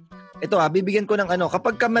way, ito bibigyan ko ng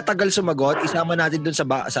kapag ka matagal sumagot, isama natin dun sa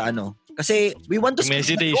Kasi, we want to... May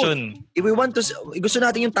hesitation. Gusto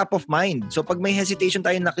natin yung top of mind. So, pag may hesitation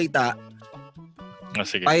tayo nakita,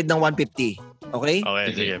 sige. bayad ng 150. Okay? Okay,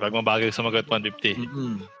 sige. Pag mabagal sumagot, 150.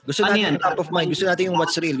 Mm-hmm. Gusto natin yung top of mind. Gusto natin yung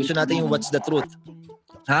what's real. Gusto natin yung what's the truth.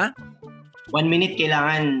 Ha? 1 minute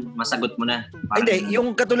kailangan masagot mo na. Hindi,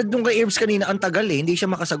 yung katulad nung kay Irbs kanina, ang tagal eh. Hindi siya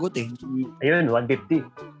makasagot eh. Ayun,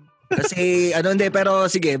 150. Kasi, hindi, pero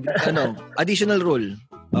sige, additional rule.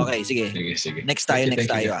 Okay, sige. Sige. Next tayo.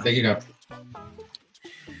 Thank you, Kap.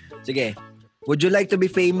 Sige. Would you like to be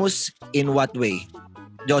famous in what way?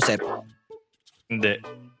 Joseph? Hindi.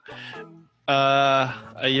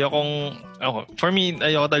 For me,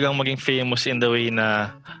 ayoko talagang maging famous in the way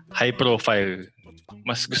na high profile.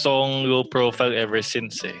 Mas gusto kong low profile ever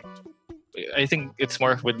since eh. I think it's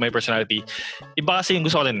more with my personality. Iba kasi yung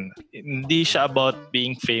gusto ko rin. Hindi siya about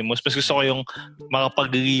being famous. Mas gusto ko yung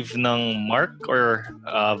makapag-leave ng mark or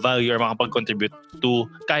value or makapag-contribute to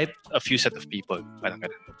kahit a few set of people. Parang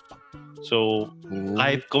ganun. So,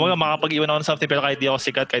 kahit kung makapag-iwan ako ng something pero kahit di ako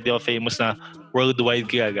sikat, kahit di ako famous na worldwide,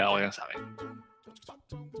 kaya ako yan sa akin.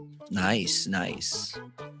 Nice.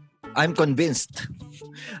 I'm convinced.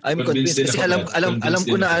 Kasi alam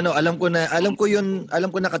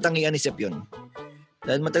ko na katangian ni Sep yun.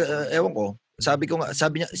 Dahil ewan ko, sabi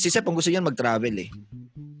niya, si Sep ang gusto niya mag-travel eh.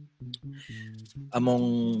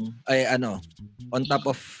 On top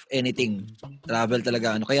of anything, travel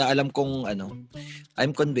talaga Kaya alam kong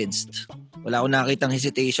I'm convinced. Wala akong nakitang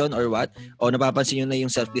hesitation or what. O napapansin nyo na yung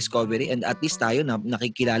self-discovery and at least tayo na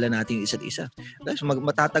nakikilala natin yung isa't isa. Guys,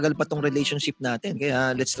 matatagal pa tong relationship natin.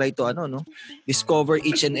 Kaya let's try to discover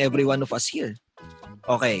each and every one of us here.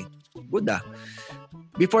 Okay. Good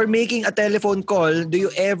Before making a telephone call, do you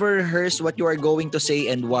ever rehearse what you are going to say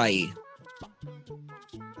and why?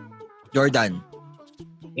 Jordan?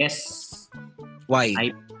 Yes. Why?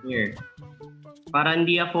 I prepare. Para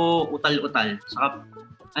hindi ako utal-utal. Saka,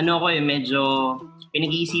 medyo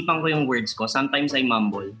pinag-iisipan ko yung words ko. Sometimes I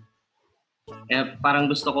mumble. Kaya parang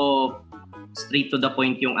gusto ko straight to the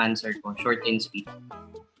point yung answer ko. Short and sweet.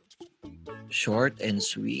 Short and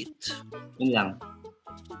sweet. Yun lang.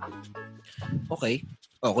 Okay.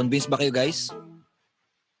 Convinced ba kayo guys?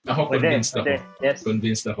 Ako, convinced ako. Yes.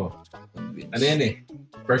 Convinced ako. Ano yan eh?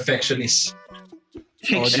 Perfectionist.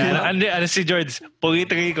 Si George,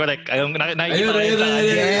 politically correct. Ayun.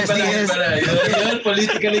 Yes.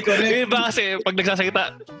 Politically correct. Yung iba kasi, pag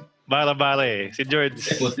nagsasalita, bara-bara eh. Si George,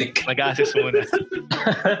 nag-assess muna.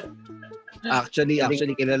 Actually,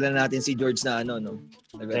 kilala natin si George na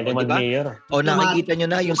Diba? Mayor. Nakikita nyo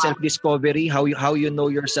na yung self-discovery, how you know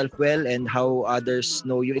yourself well and how others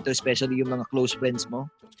know you. Ito especially yung mga close friends mo.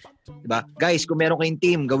 Diba? Guys, kung meron kayong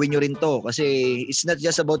team, gawin nyo rin to. Kasi it's not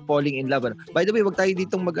just about falling in love. By the way, wag tayo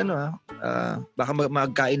ditong baka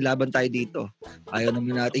magkain laban tayo dito. Ayaw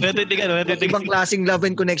naman natin. Ibang klaseng love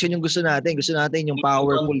and connection yung gusto natin. Gusto natin yung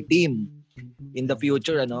powerful team in the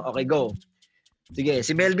future. Okay, go. Sige,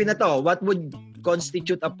 si Melvin na to. What would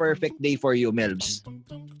constitute a perfect day for you, Melvs?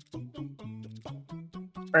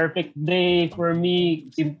 Perfect day for me,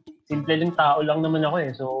 simple lang tao lang naman ako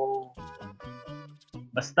eh. So,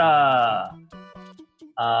 basta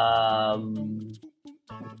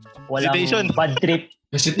walang bad trip.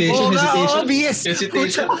 Hesitation. BS.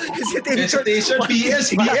 Hesitation,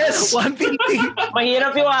 BS. 150.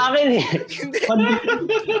 Mahirap yung akin eh.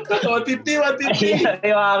 150. Mahirap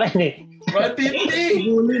yung akin eh.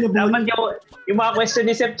 150. Dapat yung mga question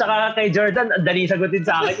ni Sep tsaka kay Jordan, dali sagutin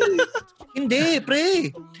sa akin. Hindi,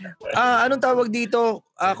 pre. Anong tawag dito?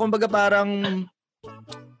 Kumbaga parang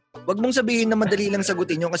wag mong sabihin na madali lang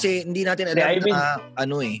sagutin yun kasi hindi natin alam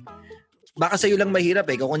baka sa'yo lang mahirap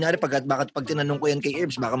eh. Kung kunyari, bakit pag tinanong ko yan kay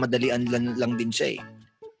Herbs, baka madalian lang din siya eh.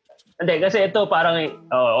 Hindi, kasi ito parang,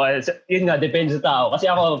 yun nga, depende sa tao. Kasi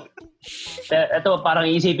ako, ito parang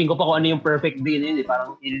iisipin ko pa kung ano yung perfect day na yun.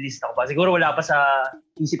 Parang ililista ko pa. Siguro wala pa sa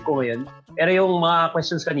isip ko ngayon. Pero yung mga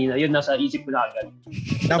questions kanina, yun nasa isip ko na agad.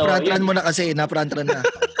 Na-frontrun mo na kasi, na-frontrun na.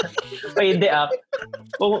 Ay, hindi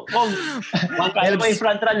Kung kaya mo yung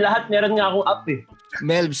frontrun lahat, meron nga akong app eh.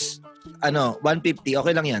 Melvs, 150,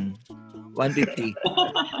 okay lang yan. 150.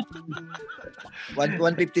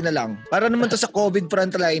 150 na lang. Para naman to sa COVID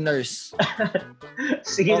frontliners.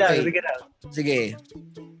 Sige lang. Sige.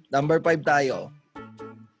 Number 5 tayo.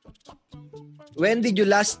 When did you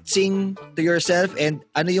last sing to yourself and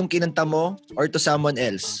ano yung kinanta mo or to someone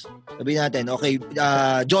else? Sabihin natin. Okay,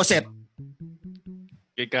 Joseph.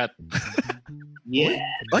 Kikat. Yeah.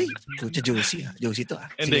 Oy, Josie. Josie to.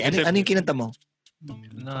 Sige, Hindi, ano yung kinanta mo?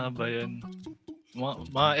 Na ba yun?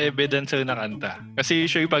 Mga evidence na kanta. Kasi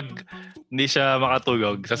usually pag hindi siya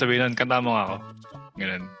makatulog, sasabihin nun, kanta mo nga ako.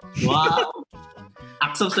 Ganun. Wow!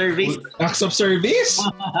 Acts of service. Acts of service?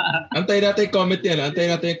 Antay natin yung comment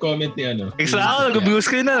yan. Extra ako, nag-blue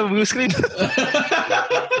screen na.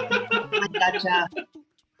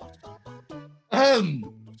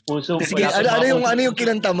 Puso. Sige, ano yung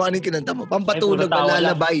kinanta mo? Pampatulog,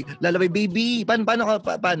 lalabay, baby.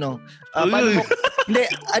 Paano? Hindi,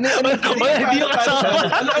 ano Hindi yung kasama.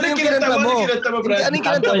 Ano yung kinanta mo? Ano yung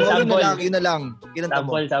kinanta mo? Yun na lang. Kinanta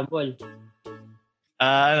mo. Sample.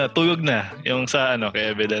 Tuyog na. Yung sa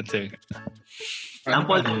kay Evidence.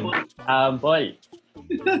 Sample.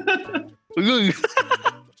 Tuyog.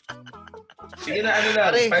 Sige na,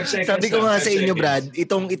 Pare, 5 seconds. sabi ko nga sa inyo, Brad,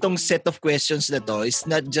 itong set of questions na to is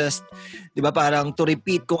not just, di ba, parang to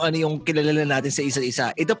repeat kung ano yung kilala natin sa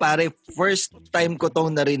isa-isa. Ito pare, first time ko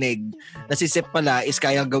tong narinig na si Sep pala is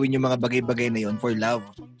kayang gawin yung mga bagay-bagay na yun for love.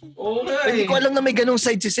 Oo nga Hindi ko alam na may ganong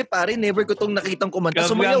side si Sep, pare. Never ko tong nakitang kumanta.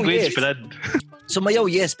 Sumayaw, yes. Sumayaw,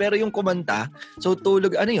 yes. Pero yung kumanta, so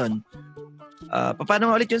tulog, ano yun?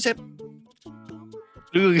 Paano nga ulit yun, Sep?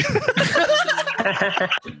 Tuyog.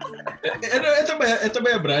 Ito ba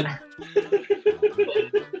yung Brad?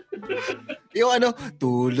 Yung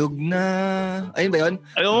tulog na. Ayun ba yun?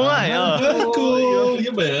 Ayaw nga,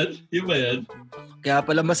 Yung ba yan? Kaya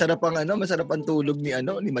pala masarap ang tulog ni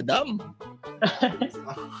Madam.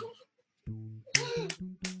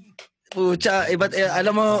 Pucha,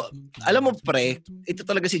 alam mo pre, ito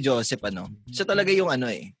talaga si Joseph Siya talaga yung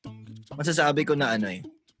masasabi ko na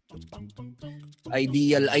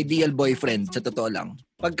ideal boyfriend sa totoo lang.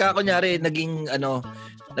 Pagka kunyari naging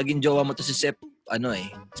jowa mo to si Sep,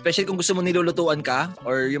 especially kung gusto mo nilulutuan ka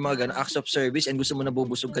or yung mga acts of service and gusto mo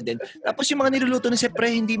nabubusog ka din. Tapos yung mga niluluto ni Sep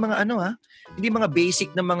pre, hindi mga hindi mga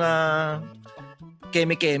basic na mga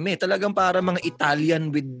keme-keme. Talagang para mga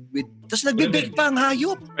Italian with tapos nagbe-bake pa ang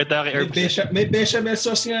hayop. May bechamel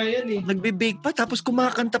sauce nga yan eh. Nagbe-bake pa tapos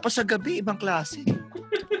kumakanta pa sa gabi, ibang klase.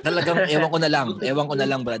 Talagang ewan ko na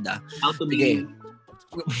lang brad. How to be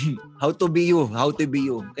How to be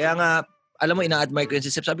you. Kaya nga alam mo ina-admire ko yun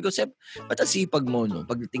si Sep. Sabi ko, Sep, ba't ang sipag mo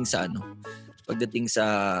pagdating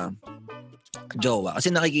sa jowa.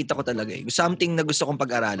 Kasi nakikita ko talaga something na gusto kong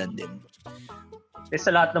pag-aralan din.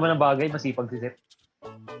 Sa lahat naman ng bagay, masipag si Sep.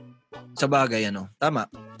 Sa bagay, Tama.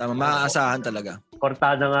 Maaasahan talaga.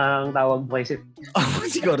 Cortana nga ang tawag mo kay Sep.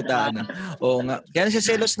 Si Cortana. Oo nga. Kaya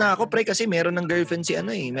nasiselos na ako, pre, kasi meron ng girlfriend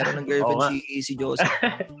meron ng girlfriend si Joseph.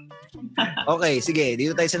 Okay, sige.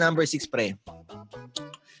 Dito tayo sa number 6, pre.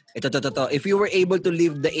 Ito. If you were able to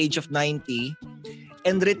live the age of 90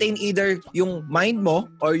 and retain either yung mind mo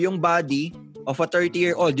or yung body of a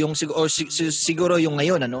 30-year-old, siguro yung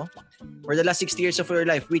ngayon, for the last 60 years of your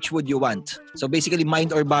life, which would you want? So basically,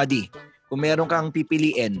 mind or body. Kung meron kang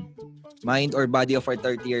pipiliin, mind or body of a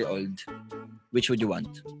 30-year-old, which would you want?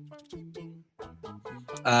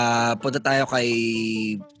 Punta tayo kay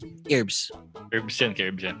Herbs. Herbs yan.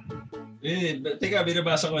 Teka,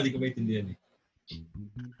 binabasa ko, hindi ko maintindihan eh.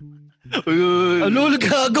 Lol,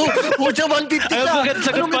 gago! Pucha, 150 ka!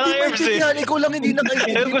 Sagot pa ng Herbs eh. Ikaw lang hindi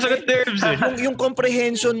nakaintindi. Ayaw ko sagot ng Herbs eh. Yung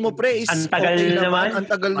comprehension mo, pre, is ang tagal okay naman. Ang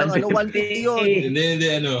tagal ng 150 yun. Hindi,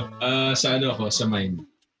 sa ako, sa mind.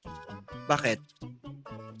 Bakit?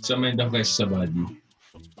 Sa mind ako kaysa sa body.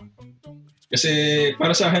 Kasi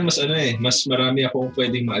para sa akin mas marami akong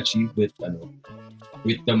pwedeng ma-achieve with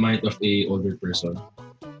the mind of a older person.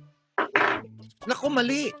 Naku,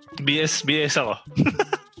 mali. BS ako.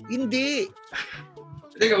 Hindi.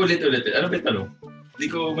 Teka, ulit. Ano ba yung tanong? Hindi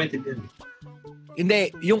ko maintindihan.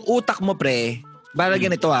 Hindi, yung utak mo, pre, para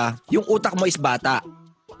ganito yung utak mo is bata.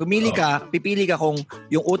 Pipili ka kung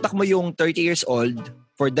yung utak mo yung 30 years old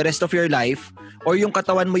for the rest of your life or yung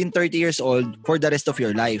katawan mo yung 30 years old for the rest of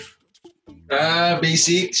your life.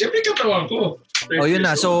 Basic. Siyempre katawan ko. Yun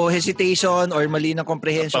na. So, hesitation or mali ng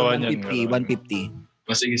comprehension, 150.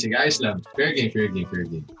 Sige. Ayos lang. Fair game.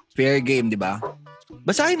 Fair game, di ba?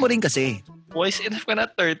 Basahin mo rin kasi. Wise enough ka na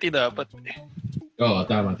 30 dapat. Oo,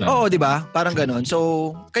 tama. Oo, di ba? Parang ganun.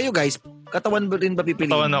 So, kayo guys, katawan ba rin ba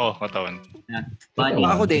pipiliin? Katawan. body.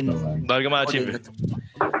 Ako din. Bago ma-achieve.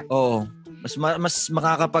 Oo. Mas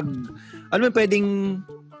makakapag... Alam mo,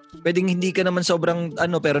 pwedeng hindi ka naman sobrang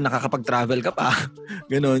pero nakakapag-travel ka pa.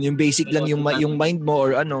 Ganon, yung basic lang yung mind mo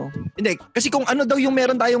or Hindi, kasi kung daw yung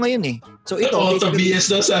meron tayo ngayon eh. So ito,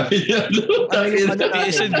 BS daw sabi niya.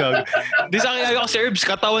 Di sa akin ako si Herbs,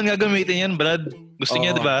 katawan nga gamitin yan, Brad. Gusto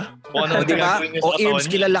niya, di ba? Di ba? O Herbs,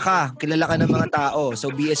 kilala ka ng mga tao.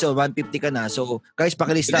 So BSO, 150 ka na. So guys,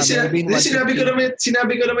 pakilista. Sinabi ko naman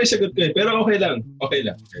yung sagot ko eh. Pero okay lang.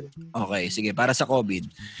 Okay, sige. Para sa COVID.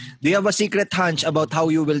 Do you have a secret hunch about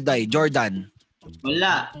how you will die? Jordan?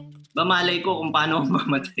 Wala. Bamalay ko kung paano ako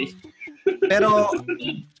mamatay. Pero,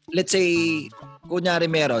 let's say, kunyari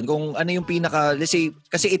meron, kung ano yung let's say,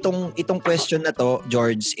 kasi itong question na to,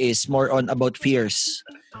 George, is more on about fears.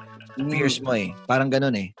 Fears mo eh. Parang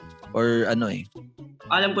ganun eh. Or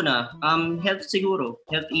Alam ko na, health siguro.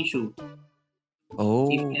 Health issue. Oh.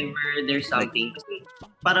 If ever there's something. Kasi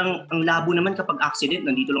parang ang labo naman kapag accident,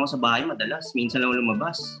 nandito lang ako sa bahay madalas, minsan lang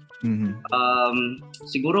lumabas. Mhm.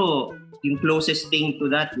 Siguro, yung closest thing to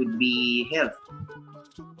that would be health.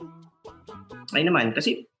 Ay naman,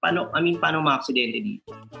 kasi paano ma-aksidente dito?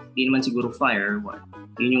 Hindi naman siguro fire or what.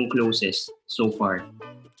 Yun yung closest so far.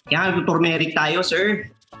 Kaya turmeric tayo, sir.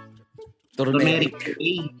 Turmeric.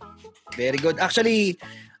 Very good. Actually,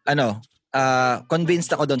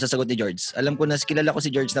 convinced ako doon sa sagot ni George. Alam ko na, kilala ko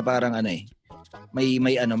si George na parang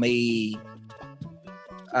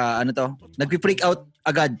nagpi-freak out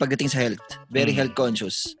agad pagdating sa health. Very health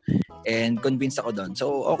conscious. And convinced ako doon.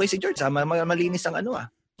 So, okay si George. Malinis ang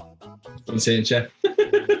Konsensya.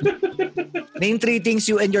 Name 3 things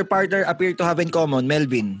you and your partner appear to have in common.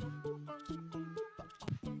 Melvin.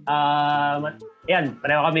 Yan,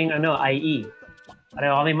 pareho kaming IE.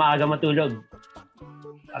 Pareho kaming maaga matulog.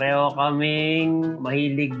 Pareho kaming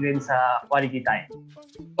mahilig din sa quality time.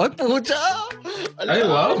 Ay, pucha! Ay,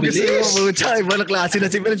 wow, bilis! Pucha, iba na klase na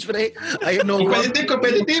si Melvin, pre. Ayun no.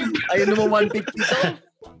 Competitive! Ayun mo 150 to.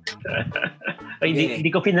 Ay, hindi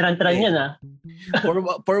ko pinarantran yan, ha?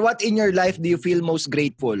 For what in your life do you feel most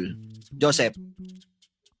grateful? Joseph?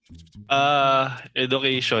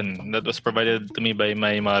 Education that was provided to me by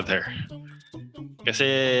my mother.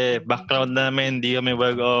 Kasi background namin, hindi kami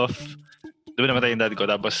well-off. Di ba namatay yung dad ko,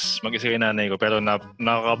 tapos mag-isa yung nanay ko, pero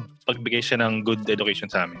nakakapagbigay siya ng good education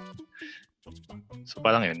sa amin. So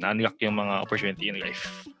parang yun, na-unlock yung mga opportunity in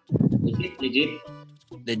life. Legit.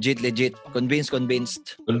 Convinced.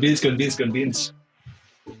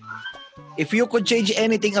 If you could change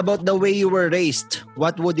anything about the way you were raised,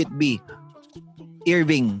 what would it be?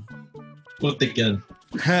 Irving. Putik yan.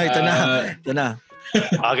 Ito na.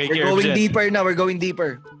 Okay, We're going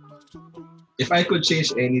deeper. If I could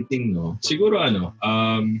change anything, siguro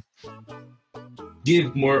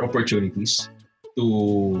give more opportunities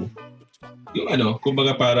to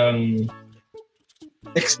kumbaga parang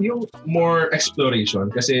yung more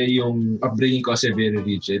exploration, kasi yung upbringing ko kasi very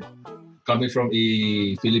rigid, coming from a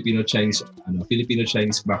Filipino-Chinese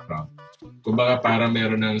background. Kumbaga parang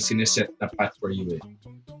meron ng sineset na path for you eh.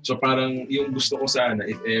 So parang yung gusto ko sana,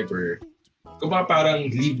 if ever, kumbaga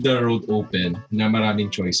parang leave the road open na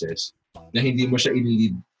maraming choices, na hindi mo siya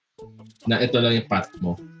i-lead na ito lang yung path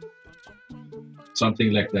mo.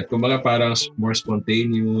 Something like that. Kumbaga parang more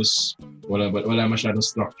spontaneous, wala masyadong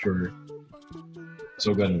structure.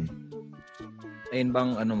 So ganun. Ayun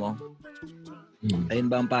bang mo? Ayun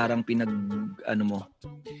ba ang parang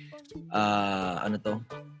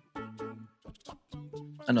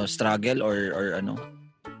struggle or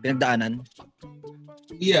pinagdaanan?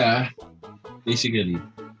 Yeah, basically.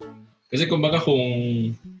 Kasi kumbaga kung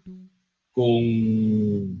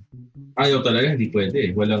ayaw talaga, hindi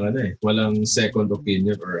pwede. Walang second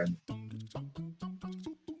opinion or ano.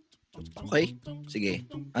 Okay, sige.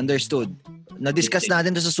 Understood. Na-discuss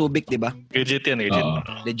natin to sa Subic, di ba? Legit.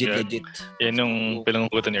 Legit. Yan yung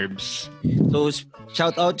pinangukutan herbs. So,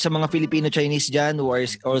 shout out sa mga Filipino-Chinese dyan who are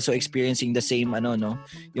also experiencing the same,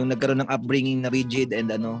 yung nagkaroon ng upbringing na rigid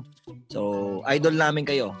and So, idol namin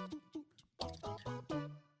kayo.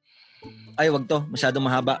 Ay, wag to. Masyadong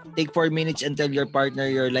mahaba. Take 4 minutes and tell your partner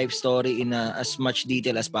your life story in as much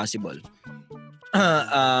detail as possible.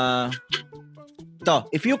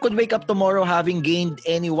 If you could wake up tomorrow having gained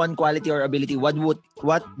any one quality or ability, what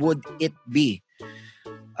would it be?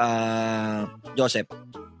 Joseph.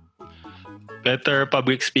 Better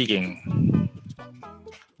public speaking.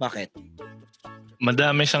 Bakit?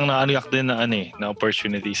 Madami siyang na-unlock din na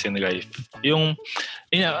opportunities in life.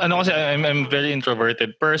 Kasi I'm very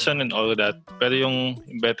introverted person and all of that. Pero yung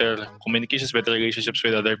better communications, better relationships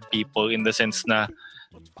with other people in the sense na,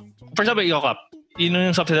 for example, yun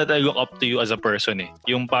yung something that I look up to you as a person eh.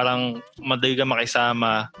 Yung parang madali ka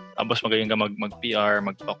makisama, tapos magaling ka mag-PR,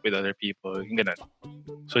 mag-talk with other people, yung ganun.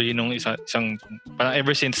 So yun yung isang parang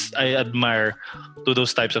ever since I admire to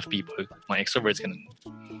those types of people, mga extroverts, ganun.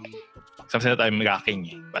 Something that I'm lacking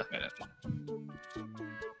eh. Parang ganun.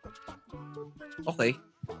 Okay.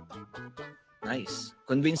 Nice.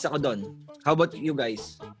 Convinced ako doon. How about you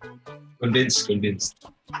guys? Convinced.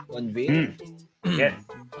 Yes.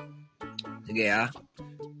 Sige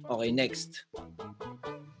Okay, next.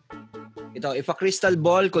 Ito, if a crystal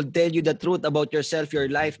ball could tell you the truth about yourself, your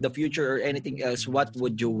life, the future, or anything else, what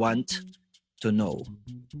would you want to know?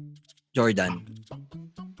 Jordan.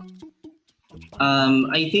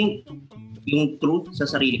 I think yung truth sa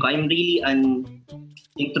sarili ko, I'm really an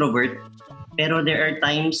introvert. Pero there are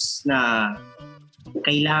times na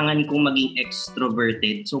kailangan kong maging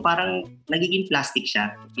extroverted. So parang nagiging plastic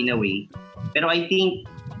siya in a way. Pero I think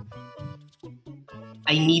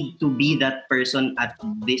I need to be that person at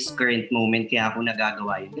this current moment kaya ako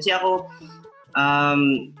nagagawa yun. Kasi ako,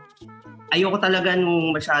 ayoko talaga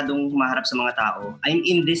nung masyadong humaharap sa mga tao. I'm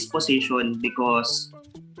in this position because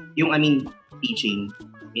teaching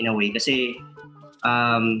in a way. Kasi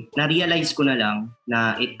na-realize ko na lang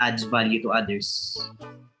na it adds value to others.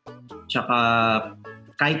 Tsaka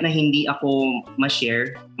kahit na hindi ako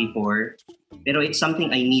ma-share before, pero it's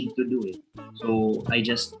something I need to do. So I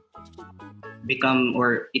just become,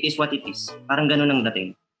 or it is what it is. Parang ganun ang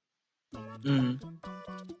dating.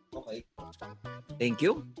 Okay. Thank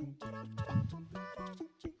you.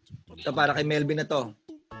 Ito para kay Melvin na to.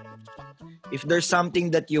 If there's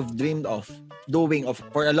something that you've dreamed of doing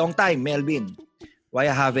for a long time, Melvin, why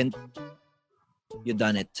haven't you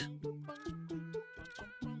done it?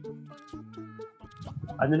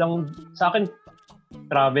 Ano lang, sa akin,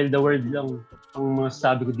 travel the world lang ang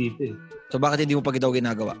masasabi ko dito eh. So bakit hindi mo pa ito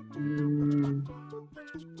ginagawa?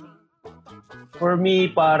 For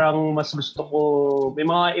me, parang mas gusto ko, may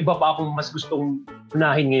mga iba pa akong mas gustong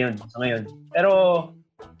unahin ngayon, sa ngayon. Pero,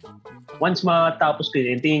 once matapos ko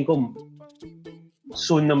yun, tingin ko,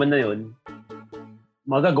 soon naman na yun,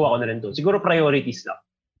 magagawa ko na rin to. Siguro priorities lang.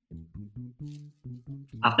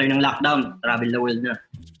 After ng lockdown, travel the world na.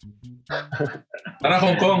 Tara,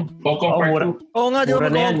 Hong Kong. Hong Kong part 2. Oo nga, di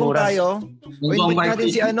ba mag-Hong Kong tayo? I-invite natin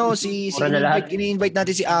ini-invite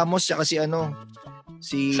natin si Amos at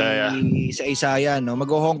si Isaya, no?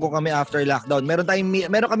 Mag-Hong Kong kami after lockdown.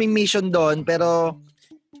 Meron kaming mission doon, pero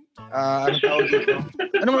anong tawag dito?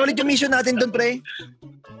 Anong ulit yung mission natin doon, pre?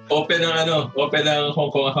 Open ng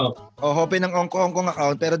Hong Kong account. Open ng Hong Kong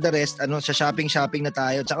account, pero the rest, sa shopping na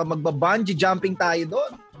tayo. Tsaka magba-bungee jumping tayo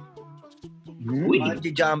doon.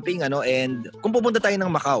 Bungee jumping, and kung pupunta tayo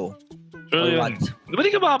ng Macau. Sure yun. Di ba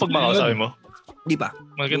di ka makapag-Macau, sabi mo? Di pa.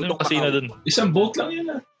 Maganda yung casino dun. Isang boat lang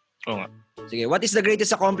yun Oo nga. Sige, what is the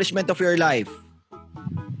greatest accomplishment of your life?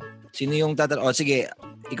 Sino yung sige,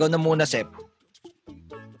 ikaw na muna, Sep.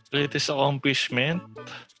 Greatest accomplishment?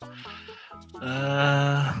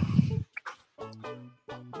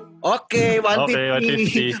 Okay,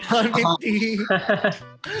 150.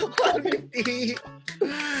 150.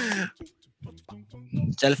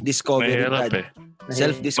 Self-discovery. Mahirap eh.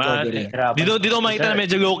 Self-discovery. Dito makita na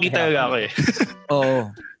medyo low-key talaga ako eh.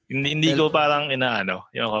 Oo. Hindi ko parang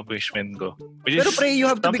yung accomplishment ko. Pero pre, you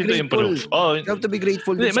have to be grateful. You have to be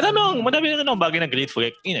grateful. Madami na akong bagay na grateful.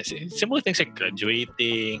 Like, simple things like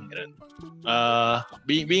graduating,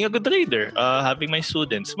 being a good trader, having my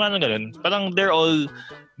students, ganun. Parang they're all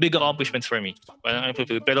big accomplishments for me. Parang I'm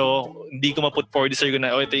fulfilled. Pero hindi ko ma-put forward sa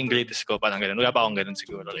na, ito yung greatest ko. Parang ganun. Wala pa akong ganun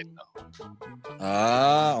siguro right now.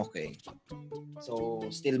 Okay. So,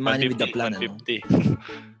 still money with the plan. 150.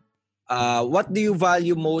 What do you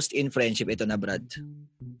value most in friendship? Ito na, Brad.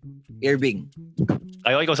 Irving.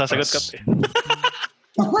 Ayaw, ikaw sasagot ka eh.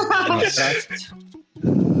 Trust.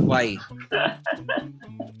 Why?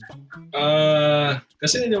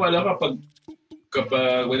 Kasi niniwala kapag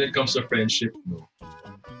when it comes to friendship, no?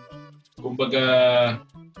 Kumbaga,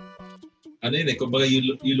 kumbaga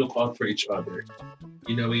you look out for each other.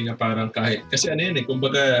 In a way na parang kahit, kasi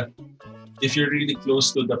kumbaga, if you're really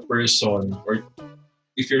close to the person or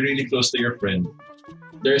if you're really close to your friend,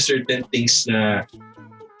 there are certain things na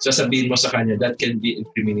sasabihin mo sa kanya that can be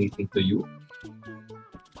incriminating to you.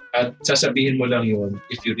 At sasabihin mo lang yun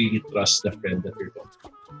if you really trust the friend that you're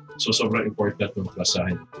talking. So, sobrang important yung trust sa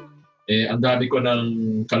akin. Ang dami ko ng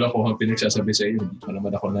kalokohan pinagsasabi sa inyo. Hindi pa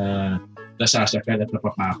naman ako nasasakal at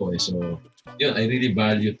napapako. So, yun, I really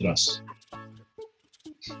value trust.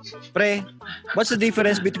 Pre, what's the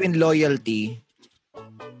difference between loyalty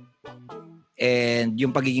and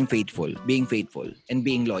yung pagiging faithful, being faithful, and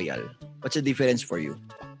being loyal? What's the difference for you?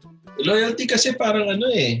 Loyalty kasi parang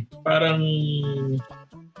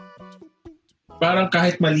parang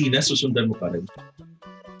kahit mali na, susundan mo pa rin.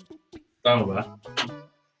 Tama ba?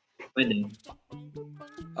 Pwede.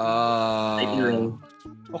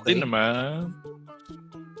 Okay naman.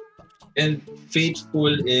 And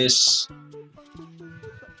faithful is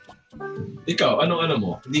ikaw, ano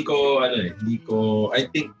mo? I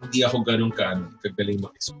think hindi ako ganun kagaling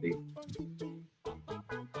mag-explain.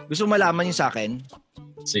 Gusto malaman yung sa akin?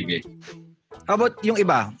 Sige. How about yung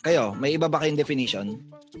iba? Kayo, may iba ba kayong definition?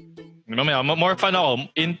 More fun ako.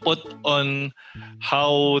 Input on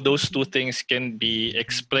how those two things can be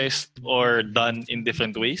expressed or done in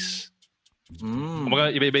different ways.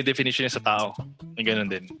 Kumbaga, iba-iba yung definition niya sa tao. May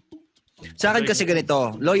ganun din. Sa akin kasi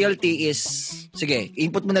ganito, loyalty is, sige,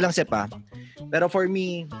 input mo na lang, Sep, ha? Pero for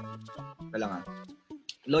me,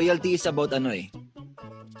 loyalty is about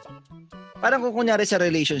parang kung kunyari sa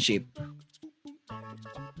relationship,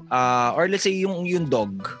 or let's say yung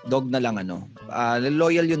dog na lang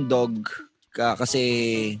loyal yung dog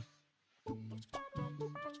kasi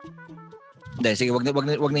hindi, sige, wag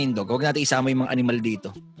na yung dog. Wag natin isama yung mga animal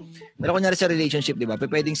dito. Pero kunyari sa relationship, di ba?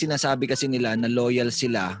 Pwedeng sinasabi kasi nila na loyal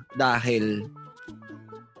sila dahil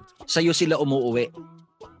sa'yo sila umuuwi.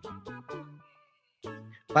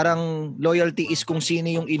 Parang loyalty is kung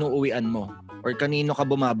sino yung inuuwian mo or kanino ka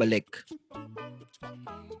bumabalik.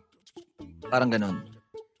 Parang ganon.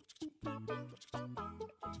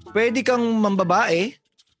 Pwede kang mambabae,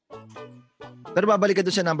 pero babalik ka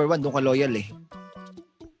dun sa number 1, dun ka loyal eh.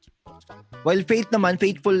 While faith naman,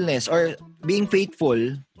 faithfulness or being faithful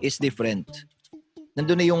is different.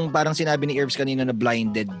 Nandun na yung parang sinabi ni Herbs kanina na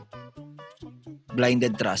blinded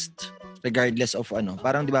trust regardless of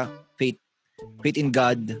parang 'di ba, faith in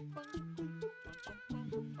God.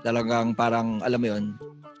 Talagang parang alam mo 'yon.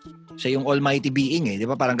 Siya yung almighty being 'di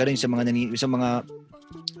ba? Parang ganoon sa mga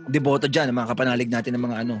deboto diyan, mga kapanalig natin ng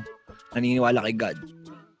mga naniniwala kay God.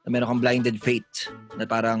 Na meron kang blinded faith na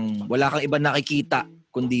parang wala kang iba nakikita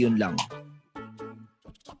kundi yun lang.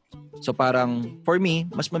 So parang, for me,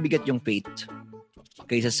 mas mabigat yung faith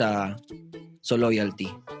kaysa sa loyalty.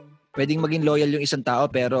 Pwedeng maging loyal yung isang tao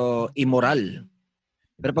pero immoral.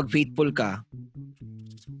 Pero pag faithful ka,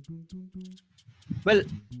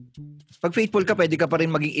 pag faithful ka, pwede ka pa rin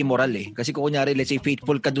maging immoral eh. Kasi kung kunyari, let's say,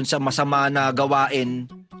 faithful ka dun sa masama na gawain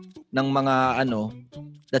ng mga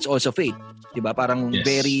that's also faith. Diba? Parang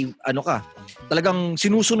very, ka. Talagang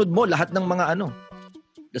sinusunod mo lahat ng mga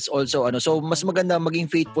That's also So mas maganda maging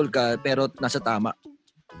faithful ka pero nasa tama.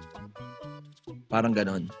 Parang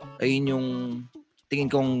ganon. Ayun yung tingin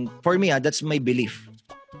kong for me that's my belief.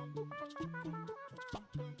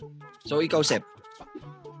 So ikaw, Sep.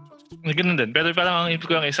 Ganun din. Pero parang ang ibig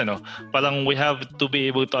ko lang is parang we have to be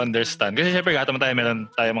able to understand. Kasi syempre meron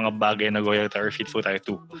tayo mga bagay na loyal tayo or faithful tayo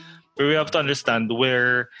too. But we have to understand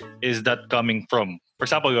where is that coming from. For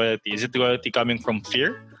example, loyalty. Is it loyalty coming from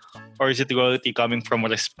fear? Or is it loyalty coming from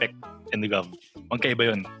respect and love? Magkaiba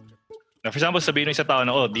yun. Now, for example, sabihin ng isang tao na,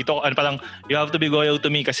 dito, parang, you have to be loyal to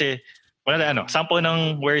me kasi, sample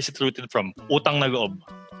ng where is it rooted from? Utang na loob.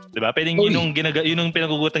 Diba? Pwedeng yun yung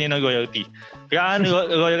pinagugutan niya ng loyalty. Kaya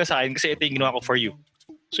loyal ka sa akin kasi ito yung ginawa ko for you.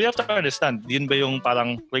 So you have to understand, yun ba yung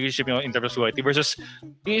parang relationship yung in terms of loyalty versus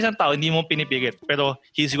yung isang tao, hindi mo pinipilit. Pero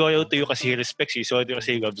he's loyal to you kasi he respects you, he's loyal to you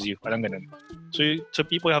kasi he loves you. Parang ganun. So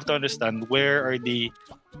people have to understand where are they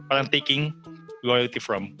parang taking loyalty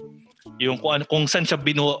from. Yung kung saan siya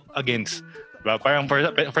binuo against. Diba? Parang for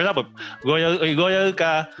example, loyal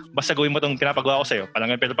ka, basta gawin mo itong pinapagawa ko sa'yo. Parang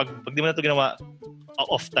pero pag di mo na ito ginawa,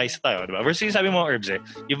 off ties tayo, diba? Versus yung sabi mo, Herbs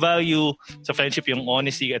you value sa friendship yung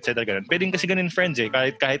honesty, etc. Ganun. Pwedeng kasi ganun friends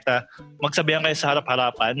kahit magsabihan kayo sa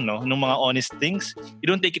harap-harapan, no, ng mga honest things, you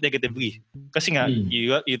don't take it negatively. Kasi nga,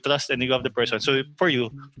 you trust and you love the person. So for you,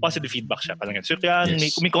 positive feedback siya. Parang ganun. So kaya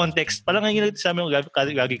may context, parang yung sabi mo, lagi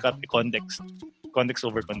ka context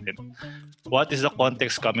over content. What is the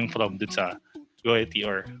context coming from dun sa loyalty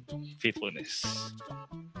or faithfulness?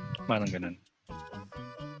 Parang ganun.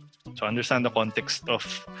 So understand the context of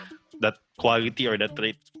that quality or that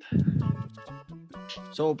trait.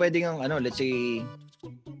 So pwede nga let's say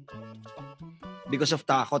because of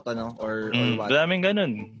takot or what? Daming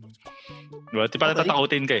ganun. Diba? Parang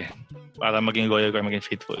tatakutin ka para maging loyal ka, maging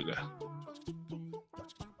faithful ka.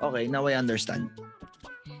 Okay, now I understand.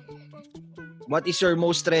 What is your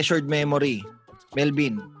most treasured memory,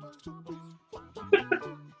 Melvin?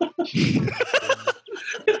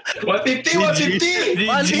 150! 300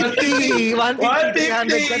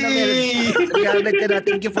 ka na, Melvin. 300 ka na.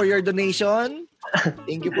 Thank you for your donation.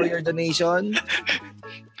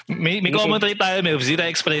 May commentary tayo, Melvin. Zita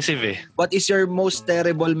expressive What is your most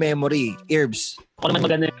terrible memory, Herbs? Ako naman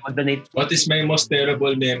maganda mag-donate. What is my most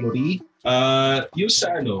terrible memory? Yung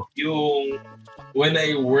sa yung when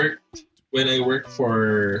I worked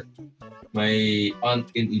for my aunt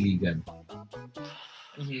in Iligan.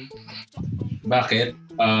 Bakit?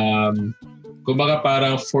 Kumbaga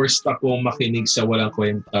parang forced akong makinig sa walang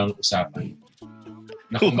kwentang usapan.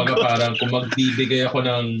 Na kumbaga parang kung magbibigay ako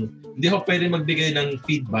hindi ako pwede magbigay ng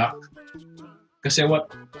feedback kasi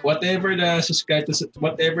whatever na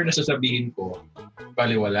sasabihin ko,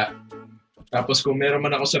 baliwala. Tapos kung meron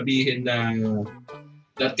man ako sabihin na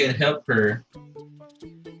that can help her,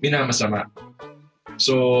 minamasama.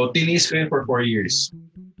 So, tinis ko yun for 4 years.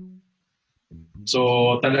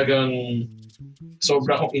 So, talagang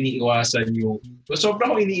sobra kong iniiwasan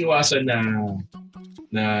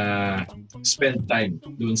na spend time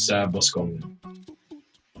dun sa boss kong.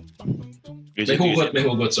 May hugot,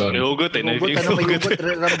 sorry. May hugot May hugot,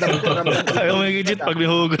 ramdam ko. Ayaw may gigit pag may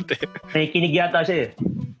hugot May kinig yata siya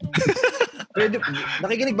Pwede,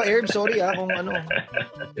 nakikinig ba, Herb? Sorry kung ano.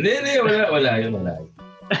 Hindi, wala yun.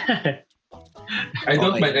 I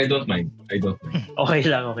don't mind. Okay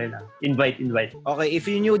lang. Invite. Okay, if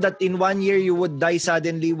you knew that in 1 year you would die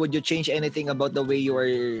suddenly, would you change anything about the way you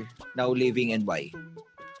are now living and why?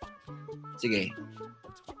 Sige.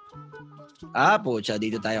 Pucha,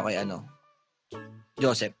 dito tayo kay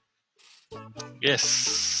Joseph. Yes.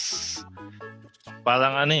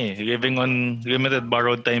 Parang living on limited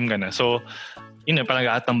borrowed time ka na. So, parang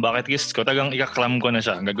lahat ng bucket list ko, tagang ikaklam ko na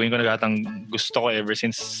siya. Gagawin ko na lahat ng gusto ko ever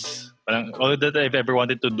since, parang all that I've ever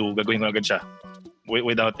wanted to do, gagawin ko agad siya.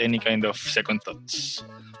 Without any kind of second thoughts.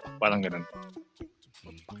 Parang ganun.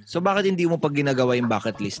 So, bakit hindi mo pag ginagawa yung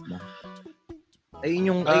bucket list mo?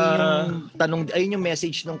 Ayun yung tanong, ayun yung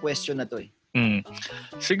message ng question na to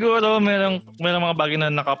Siguro merong mga bagay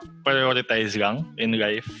na naka-prioritize lang in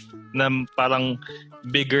life na parang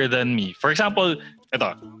bigger than me. For example,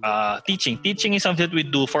 teaching. Teaching is something that we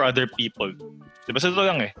do for other people. Diba? So ito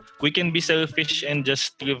lang we can be selfish and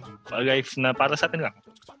just live a life na para sa atin lang.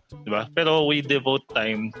 Diba? Pero we devote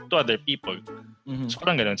time to other people. Mm-hmm. So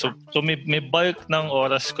parang ganun. So may bulk ng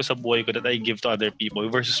oras ko sa buhay ko that I give to other people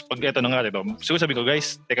versus pag ito nangyari to. So sabi ko,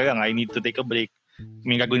 guys, teka lang, I need to take a break.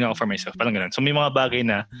 May gagawin ako for myself. Parang ganun. So may mga bagay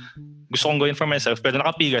na gusto kong gawin for myself pero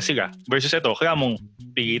nakapila sila. Versus ito, kaya mong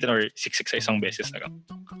pigitan or siksik sa isang beses na lang.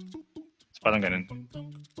 So parang ganun.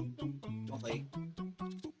 Okay.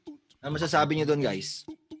 Ano masasabi niyo doon, guys?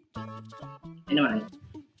 Ano naman?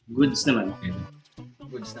 Goods naman.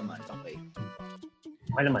 Okay.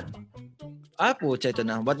 Ano naman? Pucha, ito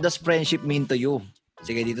na. What does friendship mean to you?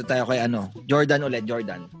 Sige, dito tayo kay Jordan ulit.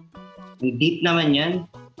 Jordan. Deep naman yan.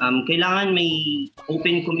 Kailangan may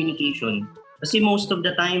open communication. Kasi most of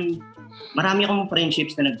the time, marami akong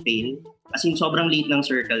friendships na nag-fail. As in, sobrang late ng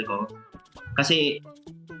circle ko. Kasi,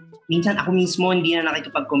 minsan ako mismo hindi na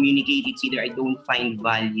nakikipag-communicate. It's either I don't find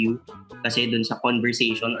value kasi dun sa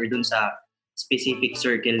conversation or dun sa specific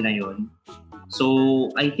circle na yon. So,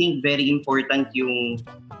 I think very important yung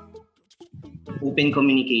open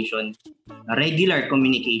communication, regular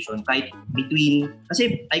communication, kahit between,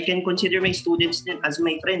 kasi I can consider my students din as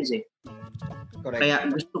my friends Correct. Kaya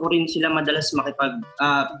gusto ko rin sila madalas kahit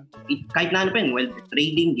na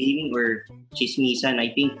trading, gaming, or chismisan, I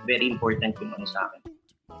think very important yung sa akin.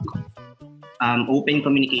 Open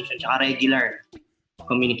communication, tsaka regular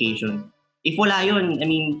communication. If wala yun, I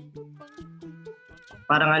mean,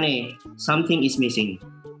 parang something is missing.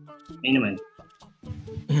 Ayun naman.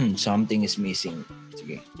 Something is missing.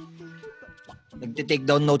 Sige. Nagte-take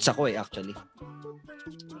down notes ako actually.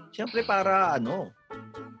 Siyempre para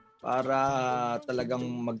talagang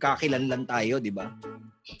magkakilanlan tayo, di ba?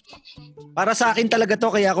 Para sa akin talaga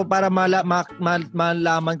to, kaya ako para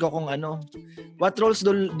malaman ko kung what roles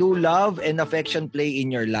do love and affection play in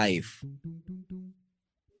your life?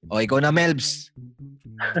 O, ikaw na, Melbs.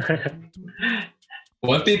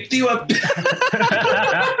 150.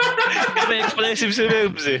 May explosive si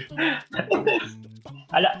Melbs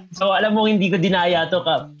So, alam mo, hindi ko dinaya to,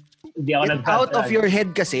 Kap. Hindi ako Get out of your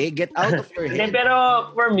head kasi. Get out of your head. Pero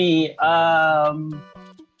for me,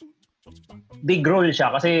 big role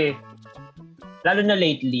siya kasi lalo na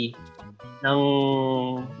lately nang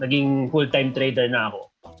naging full-time trader na ako.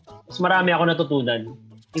 Mas marami ako natutunan.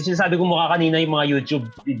 Yung sinasabi ko mukha kanina yung mga YouTube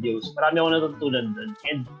videos, marami ako natutunan doon.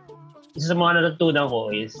 And isa sa mga natutunan ko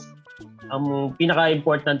is ang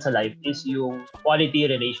pinaka-important sa life is yung quality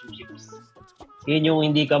relationships. Yun yung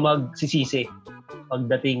hindi ka magsisisi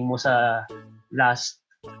pagdating mo sa last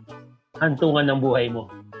hantungan ng buhay mo.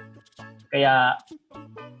 Kaya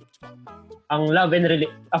ang love and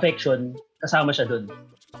affection kasama siya doon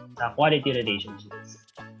sa quality relationships.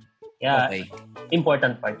 Kaya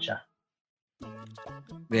important part siya.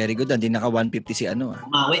 Very good. Hindi naka 150 si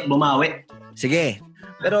Bumawi. Sige.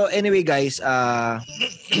 Pero anyway guys,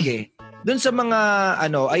 sige. Doon sa mga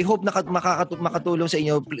I hope makatulong sa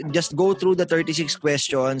inyo. Just go through the 36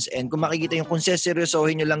 questions and kung makikita nyo, kung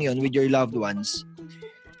seryosohin nyo lang yon with your loved ones,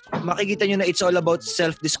 makikita nyo na it's all about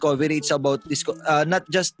self-discovery. It's about not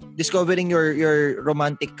just discovering your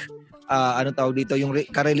romantic yung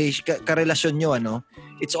karelasyon nyo,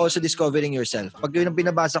 it's also discovering yourself. Pag yun ang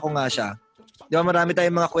binabasa ko nga siya, di ba marami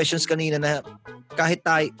tayong mga questions kanina na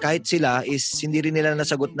kahit sila is hindi rin nila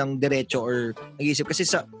nasagot ng diretso or nag-iisip. Kasi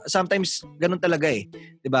sometimes ganun talaga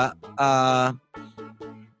di ba?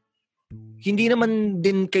 Hindi naman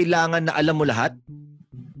din kailangan na alam mo lahat.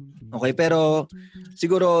 Okay, pero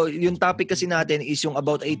siguro yung topic kasi natin is yung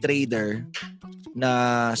about a trader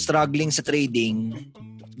na struggling sa trading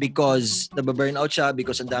because nababurnout siya,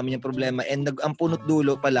 because ang dami niyang problema, and ang punot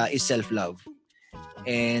dulo pala is self-love.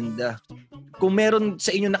 And kung meron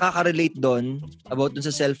sa inyo nakaka-relate doon about dun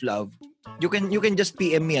sa self-love, you can just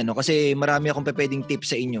PM me kasi marami akong pwedeng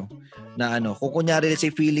tips sa inyo na kung kunyari let's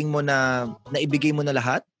say feeling mo na naibigay mo na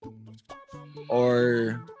lahat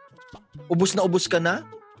or ubus ka na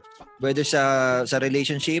whether sa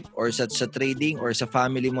relationship or sa trading or sa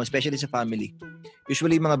family mo, especially sa family.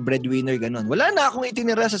 Usually mga breadwinner ganun. Wala na akong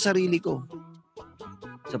itinira sa sarili ko.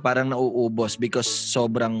 So parang nauubos because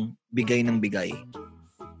sobrang bigay ng bigay.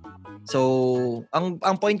 So,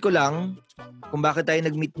 ang point ko lang kung bakit tayo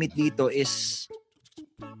nag-meet dito is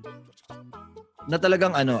na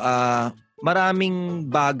talagang maraming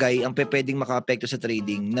bagay ang pwedeng maka-apekto sa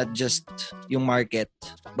trading, not just yung market,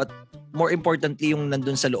 but more importantly yung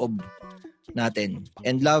nandun sa loob natin.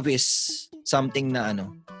 And love is something na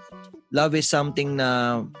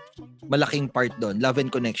malaking part doon, love and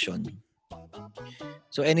connection.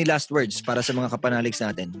 So any last words para sa mga kapanaligs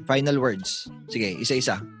natin? Final words. Sige,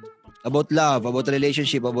 isa-isa. About love, about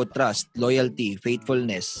relationship, about trust, loyalty,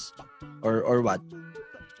 faithfulness, or what?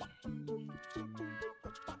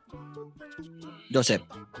 Joseph.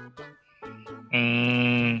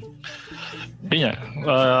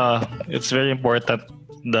 It's very important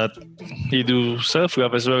that you do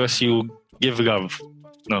self-love as well as you give love.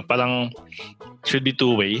 No, parang should be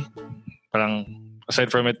two-way. Parang aside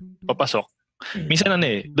from it, papasok. Minsan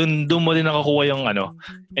dun mo din nakukuha yung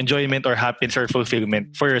enjoyment or happiness or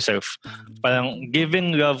fulfillment for yourself. Parang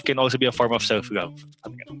giving love can also be a form of self-love.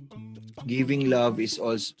 Giving love is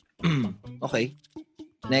also okay.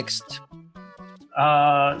 Next.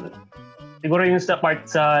 Siguro yung sa part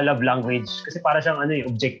sa love language kasi para siyang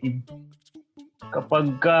objective.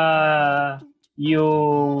 Kapag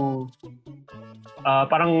yung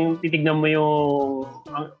parang titignan mo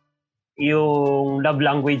yung love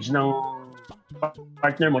language ng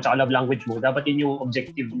partner mo tsaka love language mo, dapat yun yung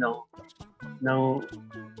objective ng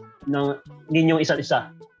ninyong isa't isa.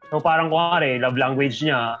 So parang kunwari, love language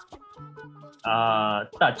niya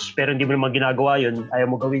touch, pero hindi mo naman ginagawa yun, ayaw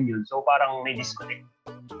mo gawin yun. So parang may disconnect.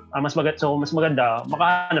 Mas maganda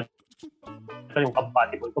makahanap yung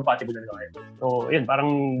compatible na kayo. So yun,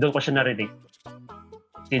 parang doon ko siya na-relate.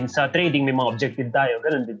 Since sa trading may mga objective tayo,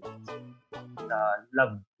 ganun din sa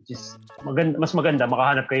love, which is mas maganda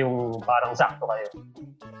makahanap kayong parang sakto kayo.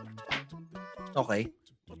 Okay.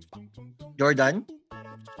 Jordan?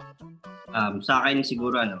 Sa akin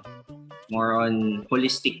siguro more on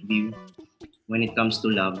holistic view when it comes to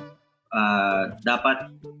love.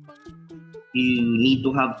 Dapat you need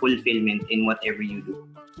to have fulfillment in whatever you do.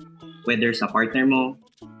 Whether sa partner mo,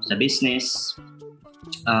 sa business,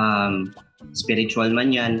 spiritual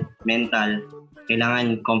man yan, mental,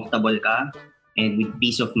 kailangan comfortable ka and with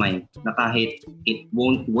peace of mind na kahit it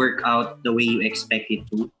won't work out the way you expect it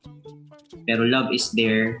to, pero love is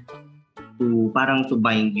there to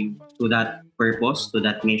bind you to that purpose, to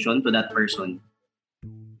that mission, to that person.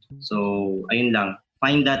 So, ayun lang.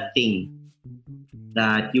 Find that thing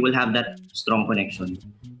that you will have that strong connection.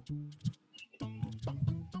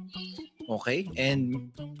 Okay. And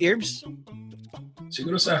Irbs?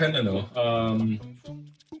 Siguro sa akin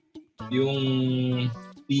yung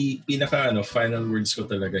pinaka final words ko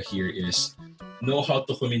talaga here is know how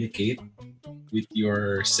to communicate with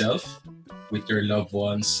yourself, with your loved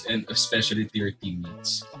ones, and especially to your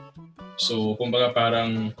teammates. So, kumbaga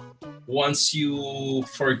parang once you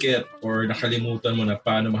forget or nakalimutan mo na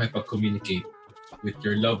paano makipag-communicate with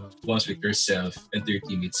your loved ones, with yourself, and to your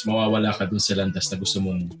teammates, mawawala ka dun sa landas na gusto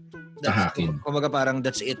mong tahakin. Kumbaga parang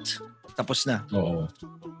that's it. Tapos na. Oo.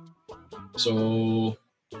 So,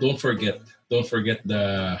 don't forget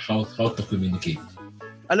the how to communicate.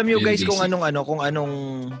 Alam niyo guys kung anong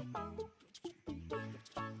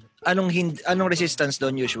resistance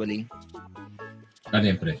doon usually? Ano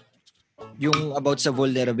yan, pre? Yung about sa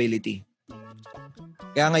vulnerability.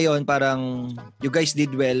 Kaya ngayon parang you guys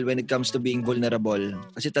did well when it comes to being vulnerable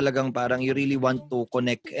kasi talagang parang you really want to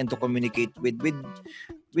connect and to communicate with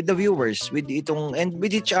the viewers, with itong and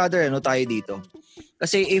with each other tayo dito.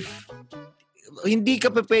 Kasi if hindi ka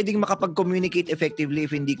pa pwedeng makapag-communicate effectively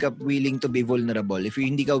if hindi ka willing to be vulnerable, if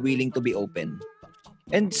hindi ka willing to be open.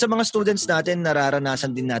 And sa mga students natin,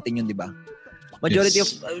 nararanasan din natin yun, di ba? Majority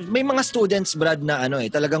yes. May mga students, Brad, na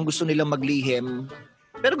talagang gusto nilang maglihim,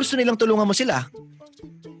 pero gusto nilang tulungan mo sila.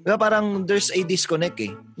 Diba parang there's a disconnect eh.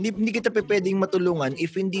 Hindi kita pwedeng matulungan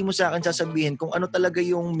if hindi mo sa akin sasabihin kung ano talaga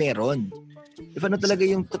yung meron. If ano talaga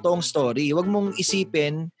yung totoong story. Huwag mong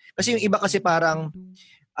isipin, kasi yung iba kasi parang,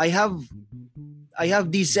 I have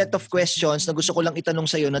this set of questions na gusto ko lang itanong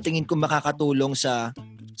sa'yo na tingin ko makakatulong sa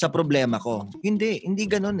problema ko. Hindi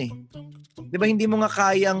ganun eh. Diba hindi mo nga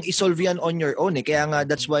kayang isolve yan on your own eh. Kaya nga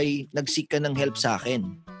that's why nag-seek ka ng help sa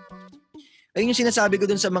akin. Ayun yung sinasabi ko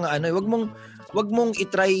dun sa mga wag mong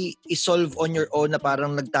i-try i-solve on your own na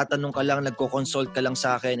parang nagtatanong ka lang, nagko-consult ka lang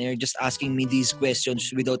sa akin and you're just asking me these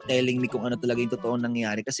questions without telling me kung ano talaga yung totoong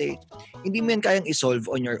nangyayari. Kasi hindi mo yan kayang i-solve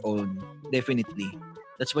on your own. Definitely.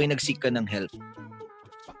 That's why nag-seek ka ng help.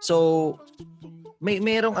 So,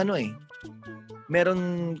 merong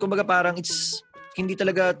kumbaga parang hindi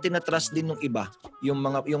talaga tinatrust din ng iba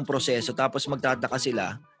yung proseso tapos magtataka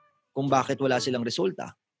sila kung bakit wala silang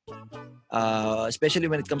resulta. Especially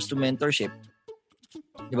when it comes to mentorship.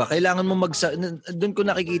 Diba? Kailangan mo doon ko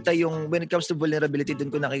nakikita yung, when it comes to vulnerability, doon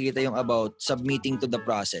ko nakikita yung about submitting to the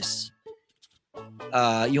process.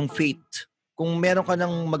 Yung faith. Kung meron ka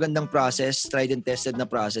ng magandang process, tried and tested na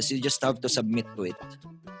process, you just have to submit to it.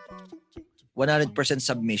 100%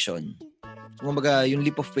 submission. Kumbaga, yung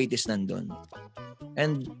leap of faith is nandun.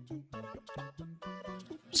 And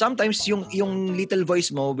sometimes yung little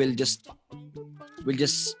voice mo will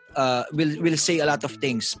say a lot of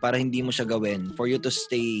things para hindi mo siya gawin for you to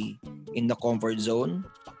stay in the comfort zone.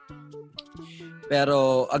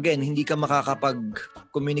 Pero again, hindi ka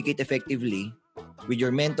makakapag-communicate effectively with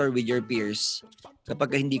your mentor, with your peers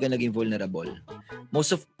kapag hindi ka naging vulnerable.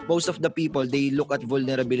 Most of the people, they look at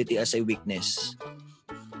vulnerability as a weakness.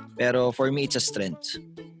 Pero for me, it's a strength.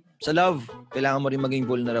 Sa love, kailangan mo rin maging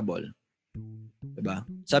vulnerable. Diba?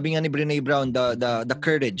 Sabi nga ni Brené Brown, the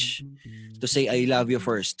courage to say I love you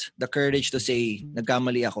first. The courage to say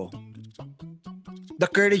nagkamali ako. The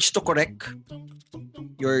courage to correct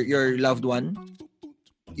your loved one,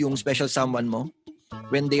 yung special someone mo,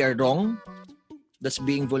 when they are wrong, that's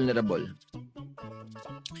being vulnerable.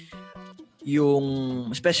 Yung,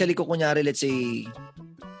 especially kung kunyari, let's say,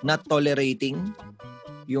 not tolerating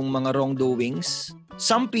yung mga wrongdoings.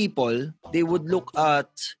 Some people, they would look at,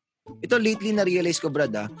 ito lately na-realize ko,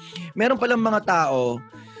 Brad, meron palang mga tao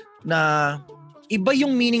na iba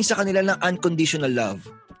yung meaning sa kanila ng unconditional love.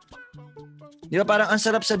 Di ba? Parang ang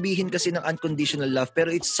sarap sabihin kasi ng unconditional love,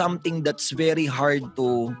 pero it's something that's very hard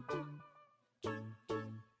to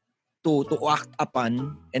act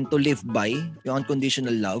upon and to live by, yung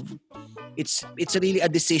unconditional love. It's really a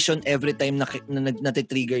decision every time na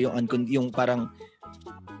natitrigger yung parang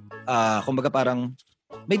kumbaga parang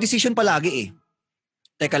may decision palagi eh.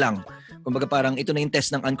 Teka lang. Kumbaga parang ito na yung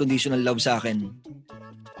test ng unconditional love sa akin.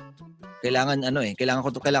 Kailangan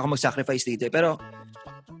ko mag-sacrifice dito eh. Pero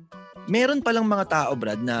meron palang mga tao,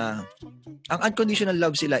 Brad, na ang unconditional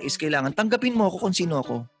love sila is kailangan tanggapin mo ako kung sino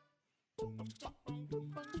ako.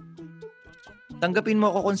 Tanggapin mo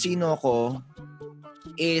ako kung sino ako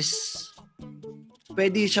is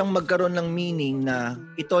pwede siyang magkaroon ng meaning na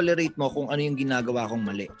i-tolerate mo kung ano yung ginagawa kong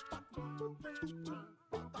mali.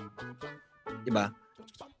 Diba?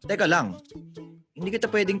 Teka lang. Hindi kita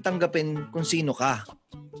pwedeng tanggapin kung sino ka.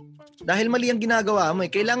 Dahil mali ang ginagawa mo,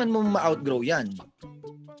 kailangan mo ma-outgrow yan.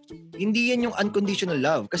 Hindi yan yung unconditional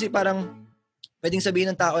love. Kasi parang pwedeng sabihin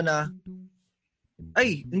ng tao na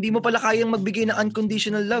ay, hindi mo pala kayang magbigay ng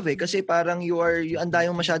unconditional love eh. Kasi parang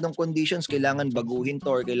andayong masyadong conditions. Kailangan baguhin to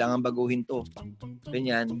or kailangan baguhin to.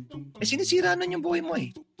 Ganyan. Sinisira nun yung buhay mo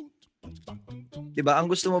eh. Diba? Ang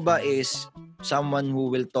gusto mo ba is someone who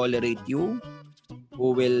will tolerate you,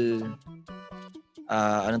 who will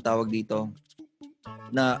anong tawag dito?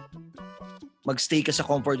 Na magstay ka sa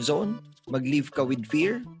comfort zone, mag-live ka with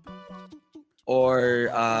fear, or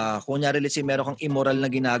kunyari let's say meron kang immoral na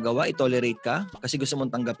ginagawa, i-tolerate ka kasi gusto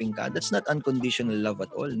mong tanggapin ka. That's not unconditional love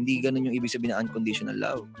at all. Hindi ganun yung ibig sabihin ng unconditional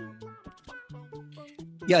love.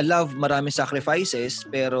 Yeah, love, maraming sacrifices,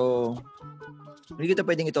 pero hindi kita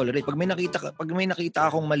pwedeng i-tolerate. Pag may nakita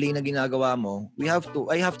akong mali na ginagawa mo, I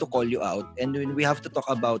have to call you out and we have to talk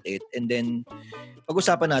about it and then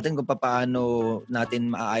pag-usapan natin kung paano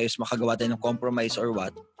natin maayos makagawa tayo ng compromise or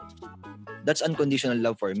what. That's unconditional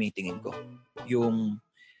love for me, tingin ko. Yung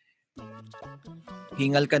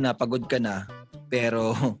hingal ka na, pagod ka na,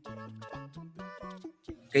 pero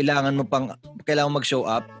kailangan mag-show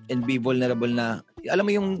up and be vulnerable na, alam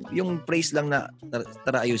mo yung phrase lang na,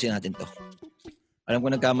 tara ayusin natin to. Alam ko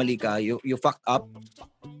nagkamali ka, you fucked up,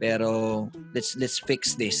 pero let's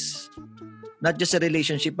fix this. Not just a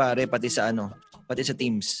relationship pare, pati sa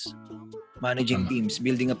teams. Managing teams,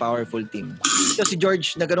 building a powerful team. So si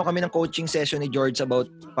George, nagkaroon kami ng coaching session ni George about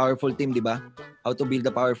powerful team, di ba? How to build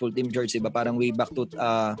a powerful team, George, di ba? Parang way back to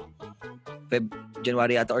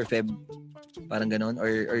January ata or Feb. Parang ganon,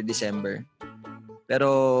 or December.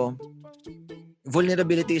 Pero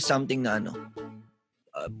vulnerability is something na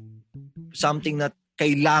something na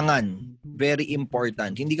kailangan, very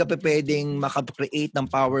important. Hindi ka pa pwedeng makapag-create ng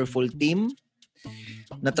powerful team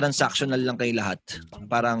na transactional lang kay lahat.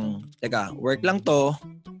 Parang, teka, work lang to,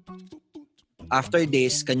 after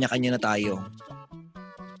this, kanya-kanya na tayo.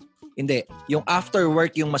 Hindi. Yung after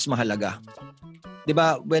work yung mas mahalaga. 'Di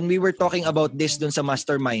ba? When we were talking about this dun sa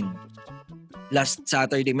mastermind last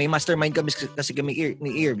Saturday, may mastermind kami kasi kami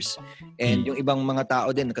ni Earbs. And yung ibang mga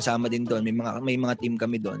tao din kasama din doon. May mga team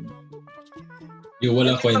kami doon. Yung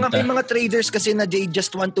walang kwenta. May mga traders kasi na they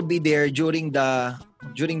just want to be there during the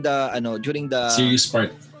serious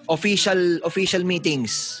part. Official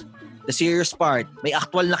meetings. The serious part. May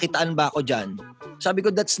actual nakitaan ba ako dyan? Sabi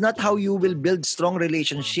ko, that's not how you will build strong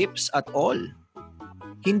relationships at all.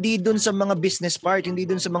 Hindi dun sa mga business part, hindi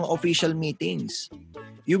dun sa mga official meetings.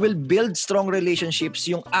 You will build strong relationships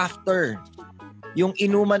yung after. Yung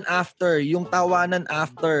inuman after, yung tawanan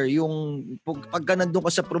after, yung pagka nandun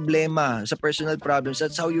ka sa problema, sa personal problems,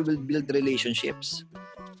 that's how you will build relationships.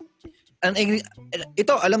 And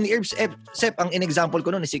ito, alam ni Erbs, Sep, ang in-example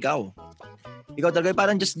ko nun is ikaw. Ikaw talaga,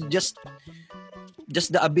 parang just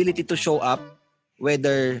the ability to show up,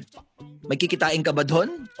 whether may kikitain ka ba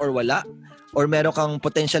doon or wala, or meron kang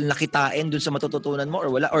potential na kitain dun sa matututunan mo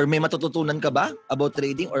or wala, or may matututunan ka ba about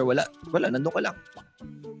trading or wala, nandun ka lang.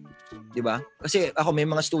 Diba? Kasi ako, may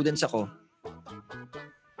mga students ako.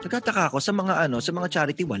 Nagtataka ako sa mga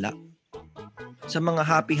charity, wala. Sa mga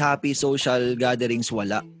happy social gatherings,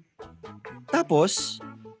 wala. Tapos,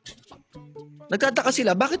 nagtataka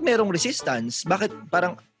sila, bakit merong resistance? Bakit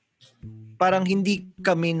parang hindi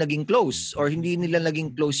kami naging close or hindi nila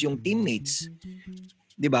naging close yung teammates?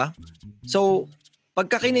 'Di ba? So,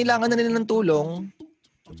 pagka kinailangan na nila ng tulong,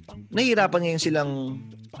 nahihirapan ngayon silang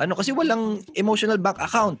kasi walang emotional bank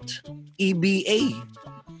account, EBA.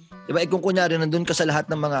 'Di ba? Kung kunyari nandun ka sa lahat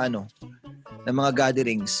ng mga ng mga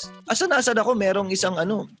gatherings. Asan ako merong isang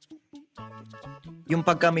yung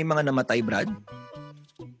pagka may mga namatay, Brad.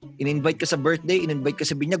 In-invite ka sa birthday, in-invite ka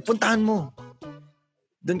sa binyag, puntahan mo.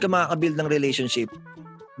 Doon ka makaka-build ng relationship.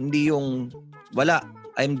 Hindi yung wala.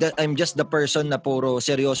 I'm just the person na puro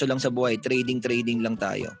seryoso lang sa buhay. Trading lang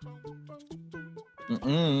tayo.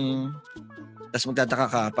 Tapos magtataka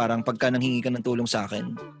ka, parang pagka nanghingi ka ng tulong sa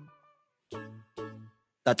akin,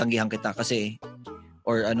 tatanggihan kita kasi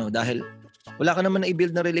dahil wala ka naman na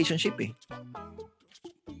i-build na relationship eh.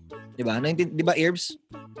 Diba? Diba, Erbs?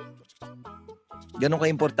 Ganun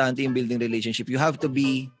ka-importante yung building relationship. You have to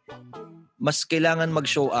be, mas kailangan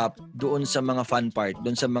mag-show up doon sa mga fun part,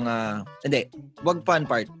 doon sa mga, wag fun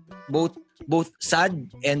part. Both sad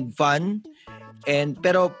and fun,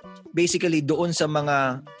 pero basically doon sa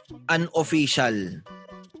mga unofficial,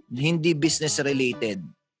 hindi business related.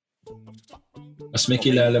 Mas may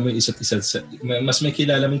kilala mo isa't isa, mas may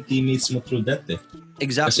kilala mo yung teammates mo through that eh.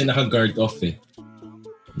 Exactly. Kasi naka-guard off eh.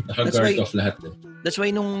 Naka-guard off lahat eh. That's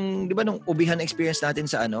why nung ubihan experience natin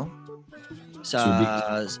sa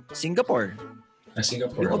Singapore.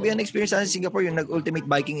 Singapore. Yung ubihan experience natin sa Singapore, yung nag-ultimate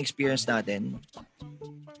biking experience natin.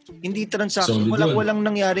 Hindi transaction, walang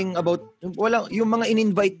nangyaring yung mga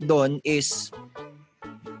in-invite doon is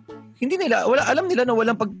alam nila na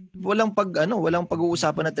walang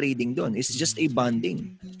pag-uusapan na trading doon. It's just a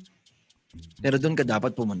bonding. Pero doon ka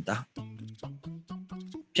dapat pumunta.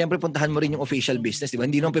 Siyempre, puntahan mo rin yung official business, di ba?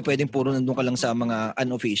 Hindi naman pwedeng puro nandun ka lang sa mga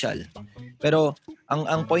unofficial. Pero,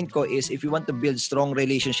 ang point ko is, if you want to build strong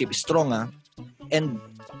relationship, and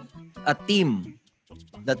a team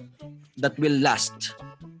that will last,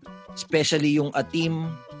 especially yung a team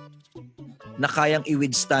na kayang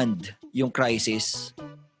i-withstand yung crisis,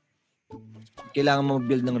 kailangan mo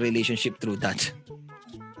build ng relationship through that.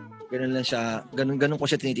 Ganun lang siya, ganun ko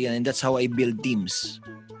siya tinitingnan, and that's how I build teams.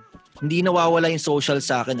 Hindi nawawala yung social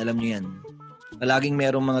sa akin, alam niyo yan. Laging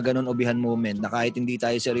merong mga ganun ubihan moment na kahit hindi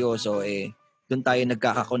tayo seryoso, doon tayo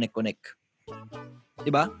nagkaka-connect.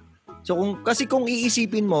 Diba? So kung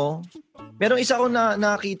iisipin mo, merong isa ko na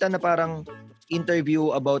nakita na parang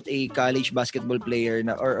interview about a college basketball player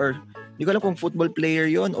na or hindi ko alam kung football player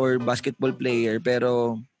yon or basketball player,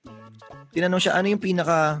 pero tinanong siya, ano yung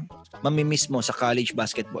pinaka mamimiss mo sa college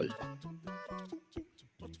basketball?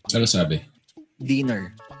 Ano sabi?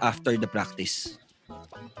 Dinner after the practice.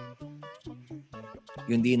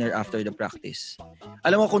 Yung dinner after the practice.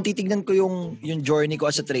 Alam mo, kung titignan ko yung journey ko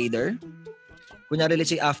as a trader, kunyari let's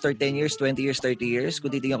say after 10 years, 20 years, 30 years, kung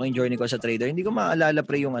titignan ko yung journey ko as a trader, hindi ko maalala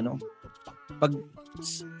yung pag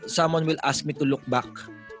someone will ask me to look back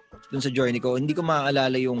dun sa journey ko, hindi ko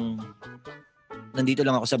maalala yung nandito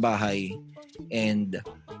lang ako sa bahay and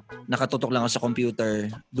nakatutok lang ako sa computer,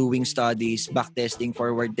 doing studies, backtesting,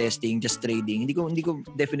 forward testing, just trading. Hindi ko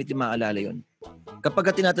definitely maalala yun.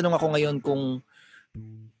 Kapag tinatanong ako ngayon kung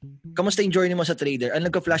kamusta yung journey mo sa trader, ang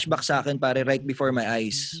nagka-flashback sa akin pare right before my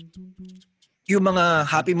eyes. Yung mga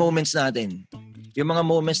happy moments natin. Yung mga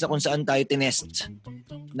moments na kung saan tayo tinest.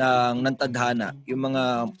 ng tadhana, yung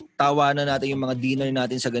mga tawanan natin, yung mga dinner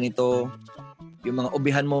natin sa ganito, yung mga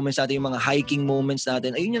ubihan moments natin, yung mga hiking moments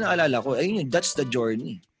natin, ayun yung naalala ko. Ayun yung, that's the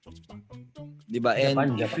journey. Diba?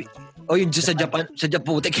 And Japan. yung sa Japan,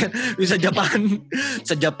 yung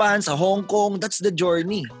sa Japan, sa Hong Kong, that's the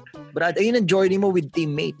journey. Brad, ayun ang journey mo with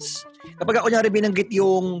teammates. Kapag ako nyari binanggit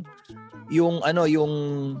yung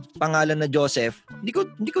pangalan na Joseph, hindi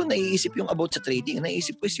ko naiisip yung about sa trading.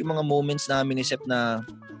 Naiisip ko is yung mga moments namin ni Sep na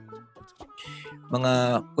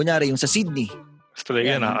mga, kunyari, yung sa Sydney.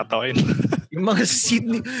 Talaga, nakakatawa yun. yung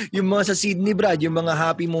mga sa Sydney, Brad, yung mga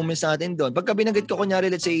happy moments natin doon. Pagka binanggit ko,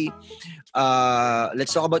 kunyari, let's say,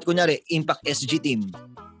 let's talk about, kunyari, Impact SG team.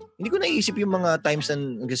 Hindi ko naisip yung mga times na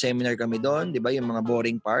nag-seminar kami doon, di ba? Yung mga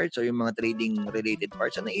boring parts o yung mga trading-related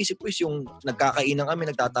parts. Ang naisip ko is yung nagkakainan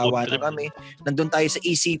kami, nagtatawanan kami. Nandun tayo sa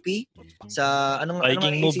ECP, sa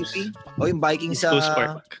Viking moves. ECP? O yung Viking sa... East Coast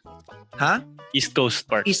Park. Ha? East Coast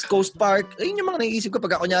Park. East Coast Park. Ayun yung mga naisip ko.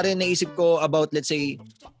 Pagka kunyari naisip ko about, let's say,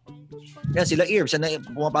 yan, sila Irbs.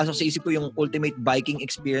 Pumapasok sa isip ko yung ultimate Viking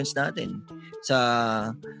experience natin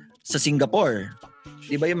sa Singapore.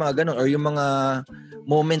 Di ba yung mga ganun? Or yung mga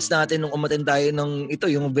moments natin nung umattend tayo ng ito,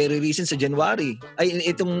 yung very recent sa January. Ay,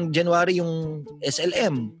 itong January yung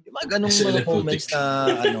SLM. Yung mga ganung mga moments na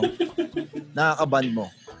nakakaband mo.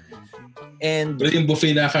 And pero yung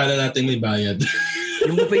buffet na akala natin may bayad.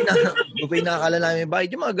 yung buffet na akala namin may bayad.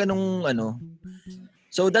 Yung mga ganung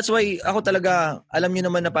So that's why ako talaga, alam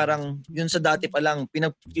niyo naman na parang yun sa dati pa lang,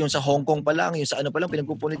 yung sa Hong Kong pa lang, yung sa pa lang,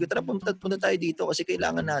 pinagpupunit ko, tara punta tayo dito kasi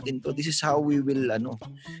kailangan natin to. This is how we will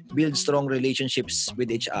build strong relationships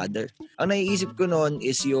with each other. Ang naiisip ko noon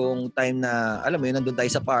is yung time na, alam mo yun, nandun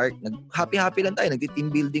tayo sa park, happy lang tayo,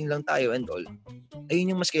 nagti-team building lang tayo and all.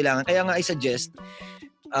 Ayun yung mas kailangan. Kaya nga I suggest,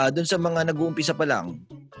 dun sa mga nag-uumpisa pa lang,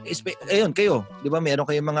 ayun, kayo, di ba, meron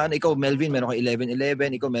kayong mga, ikaw Melvin, meron kang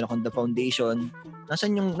 11-11, ikaw meron kang The Foundation.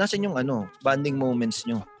 Nasan yung bonding moments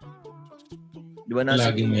nyo? Di ba?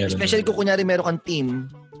 Laging meron. Especially kung kunyari meron kang team,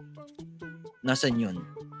 nasan yun?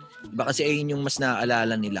 Diba kasi ayun yung mas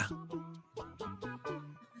naaalala nila.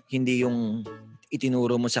 Hindi yung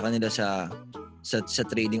itinuro mo sa kanila sa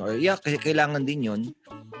trading or kasi kailangan din yun.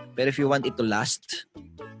 Pero if you want it to last,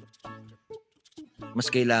 mas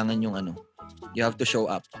kailangan yung you have to show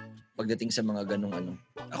up pagdating sa mga ganung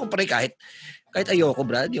Ako pare kahit ayoko,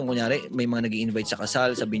 Brad, yung kunyari may mga nag-i-invite sa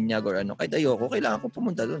kasal, sa binyag or kahit ayoko, kailangan ko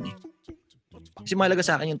pumunta doon eh. Kasi mahalaga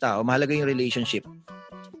sa akin yung tao, mahalaga yung relationship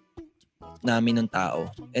namin ng tao.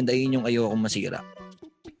 And ayun yung ayokong masira.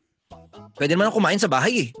 Pwede naman ako kumain sa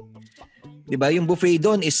bahay eh. 'Di ba? Yung buffet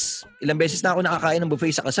doon is ilang beses na ako nakakain ng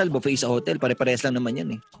buffet sa kasal, buffet sa hotel, pare-pares lang naman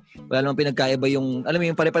 'yan eh. Wala namang pinagkaiba yung, alam mo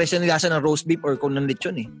yung pare-pares lang lasa ng roast beef or kung ng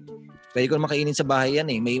lechon eh. Pwede ko makainin sa bahay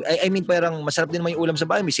yan eh. I mean, parang masarap din naman yung ulam sa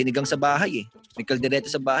bahay. May sinigang sa bahay eh. May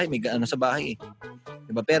kaldereta sa bahay. May sa bahay eh.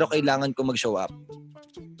 Diba? Pero kailangan ko mag-show up.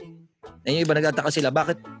 Ayun yung iba nagtataka sila.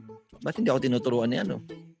 Bakit hindi ako tinuturuan niya?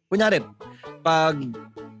 Kunyari, pag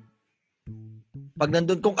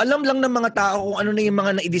nandun, kung alam lang ng mga tao kung ano na yung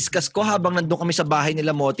mga na-discuss ko habang nandun kami sa bahay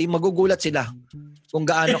nila Moti, magugulat sila kung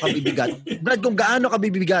gaano ka bibigat. Brad, kung gaano ka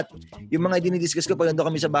bibigat. Yung mga dinidiscuss ko pag nandun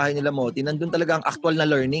kami sa bahay nila Moti, nandun talaga ang actual na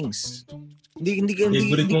learnings.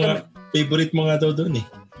 Favorite mo nga daw doon eh.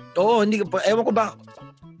 Oo, ewan ko ba,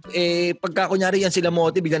 pagka kunyari yan sila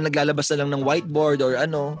Moti, biglang naglalabas na lang ng whiteboard or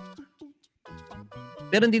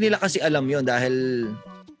Pero hindi nila kasi alam yon dahil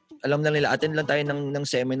alam na nila, attend lang tayo ng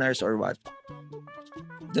seminars or what.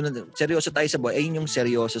 Seryoso tayo sa buhay. Ayun yung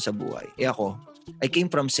seryoso sa buhay. Ako, I came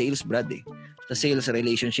from sales, Brad eh. The sales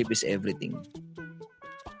relationship is everything.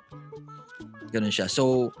 Ganun siya.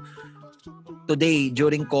 So, today,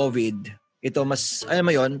 during COVID, ito mas, alam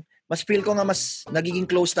mo yun, mas feel ko nga mas nagiging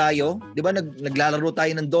close tayo. Di ba? Naglalaro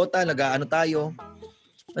tayo ng Dota, nag-aano tayo.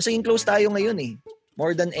 Mas naging close tayo ngayon eh.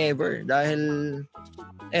 More than ever. Dahil,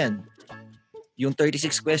 yung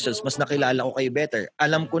 36 questions, mas nakilala ko kayo better.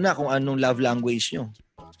 Alam ko na kung anong love language nyo.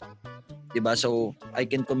 Diba? So, I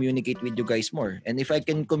can communicate with you guys more. And if I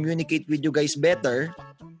can communicate with you guys better,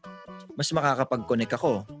 mas makakapag-connect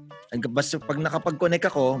ako. And pag nakapag-connect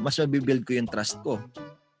ako, mas mabibuild ko yung trust ko.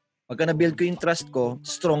 Pagka na-build ko yung trust ko,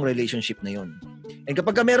 strong relationship na yun. And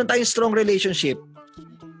kapag meron tayong strong relationship,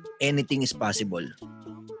 anything is possible.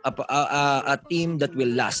 A team that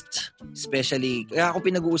will last. Especially, kaya ako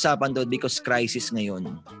pinag-uusapan doon because crisis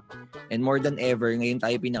ngayon. And more than ever, ngayon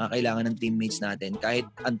tayo pinakakailangan ng teammates natin. Kahit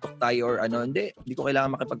antok tayo or hindi ko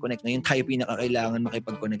kailangan makipag-connect. Ngayon tayo pinakakailangan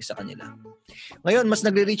makipag-connect sa kanila. Ngayon, mas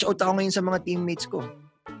nagre-reach out ako ngayon sa mga teammates ko.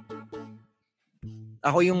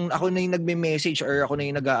 Ako na yung nagme-message or ako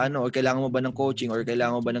na yung or kailangan mo ba ng coaching or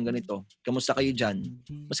kailangan mo ba ng ganito? Kamusta kayo dyan?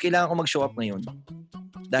 Mas kailangan ko mag-show up ngayon.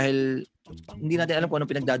 Dahil hindi natin alam kung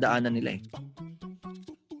anong pinagdadaanan nila eh.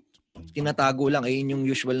 Tinatago lang, yun yung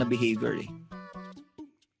usual na behavior eh.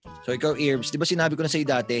 So ikaw, Irbs, di ba sinabi ko na sa'yo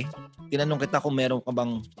dati, tinanong kita kung meron ka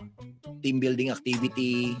bang team building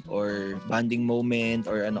activity or bonding moment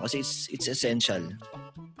or ano, kasi it's essential.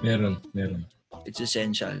 Meron. It's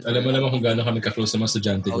essential. Alam mo naman kung gaano kami ka-close sa mga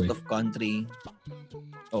estudyante ko. Out of country.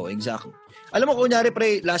 Oh, exactly. Alam mo, kunyari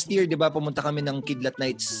pre, last year, di ba, pumunta kami ng Kidlat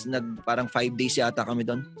Nights, parang 5 days yata kami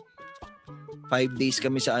doon. 5 days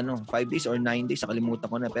kami sa 5 days or 9 days, nakalimutan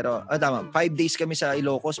ko na. Pero, tama, 5 days kami sa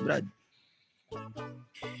Ilocos, Brad.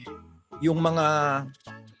 Yung mga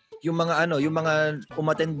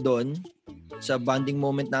umattend doon sa bonding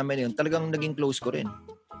moment namin yun, talagang naging close ko rin.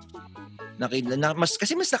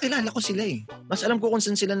 Kasi mas nakilala ko sila eh. Mas alam ko kung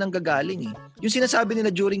saan sila nanggagaling eh. Yung sinasabi nila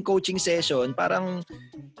during coaching session, parang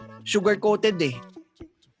sugar-coated eh.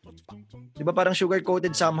 Di ba parang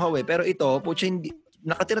sugar-coated somehow eh. Pero ito,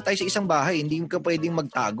 nakatira tayo sa isang bahay, hindi ka pwedeng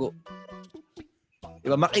magtago. Di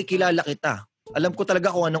ba? Makikilala kita. Alam ko talaga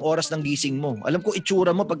kung anong oras ng gising mo. Alam ko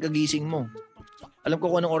itsura mo pagkagising mo. Alam ko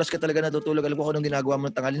kung anong oras ka talaga natutulog. Alam ko kung anong ginagawa mo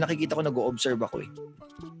ng tanghali. Nakikita ko, nag-o-observe ako eh.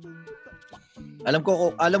 Alam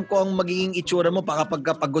ko ang magiging itsura mo kapag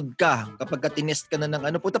pagod ka, kapag tinest ka na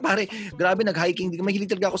ng puta pare, grabe nag-hiking, mahilig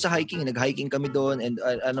talaga ako sa hiking, nag-hiking kami doon and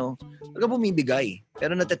talaga bumibigay.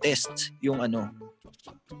 Pero natetest yung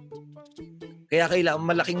Kaya kailangan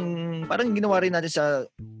malaking, parang ginawa rin natin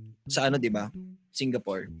sa di ba?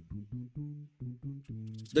 Singapore.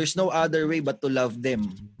 There's no other way but to love them.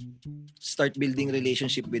 Start building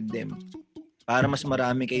relationship with them. Para mas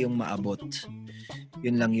marami kayong maabot.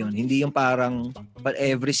 Yun lang yun. Hindi yung parang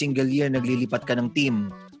every single year naglilipat ka ng team.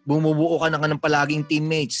 Bumubuo ka ng palaging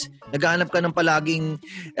teammates. Naghahanap ka ng palaging,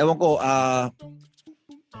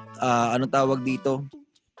 anong tawag dito?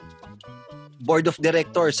 Board of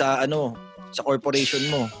director sa sa corporation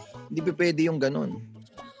mo. Hindi pwede yung ganun.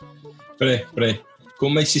 Pre.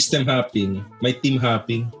 Kung may system hopping, may team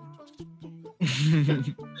hopping.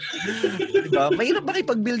 Diba? Mahirap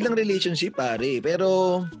makipag-build ng relationship, pare.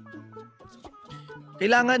 Pero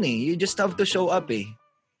kailangan you just have to show up eh.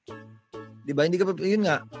 'Di ba? Hindi ka yun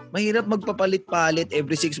nga, mahirap magpapalit-palit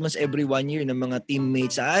every 6 months, every 1 year ng mga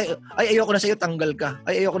teammates. Ay ayoko na sa iyo, tanggal ka.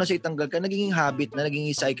 Ay ayoko na sa iyo, tanggal ka. Naging habit na, naging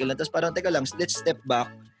cycle na. Tapos parang teka lang, let's step back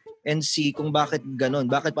and see kung bakit ganun.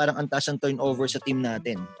 Bakit parang ang taas ng turnover sa team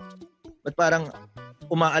natin? Ba't parang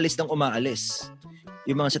umaalis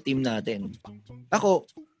yung mga sa team natin? Ako,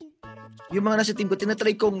 yung mga nasa team ko,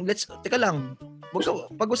 tinatry kong, teka lang,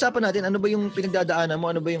 pag-usapan natin, ano ba yung pinagdadaanan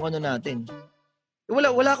mo? Ano ba yung natin?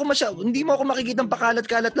 Wala ako hindi mo ako makikitang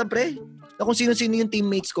pakalat-kalat lang, pre. Na kung sino-sino yung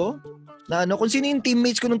teammates ko. Na kung sino yung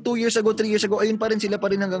teammates ko nung 2 years ago, 3 years ago, ayun pa rin, sila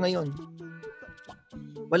pa rin hanggang ngayon.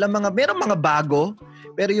 Meron mga bago,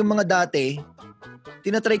 pero yung mga dati,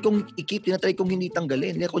 tinatry kong i-keep, tinatry kong hindi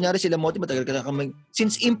tanggalin. Kunyari sila Moti, matagal ka na kami.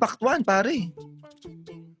 Since Impact 1, pare.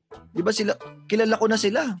 Di ba sila, kilala ko na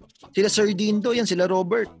sila. Sila Sir Dindo, yan, sila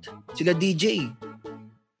Robert, sila DJ.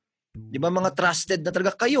 Di ba mga trusted na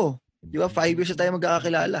talaga kayo? Di ba 5 years na tayo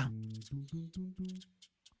magkakakilala.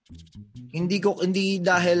 Hindi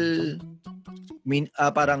dahil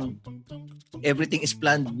parang everything is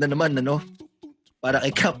planned na naman, para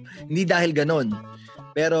kay Cap. Hindi dahil ganon.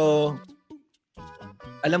 Pero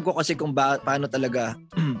alam ko kasi kung paano talaga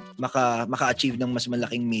maka-achieve ng mas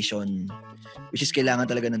malaking mission, which is kailangan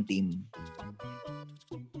talaga ng team.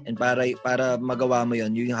 And para magawa mo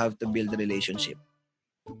yon, you have to build a relationship.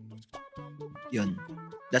 Yun.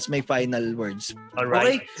 That's my final words.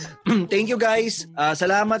 Alright. Okay. Thank you guys.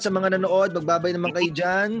 Salamat sa mga nanood. Magbabay naman kayo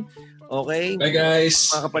dyan. Okay. Bye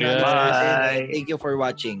guys. Mga kapanalig natin. Thank you for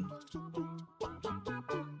watching.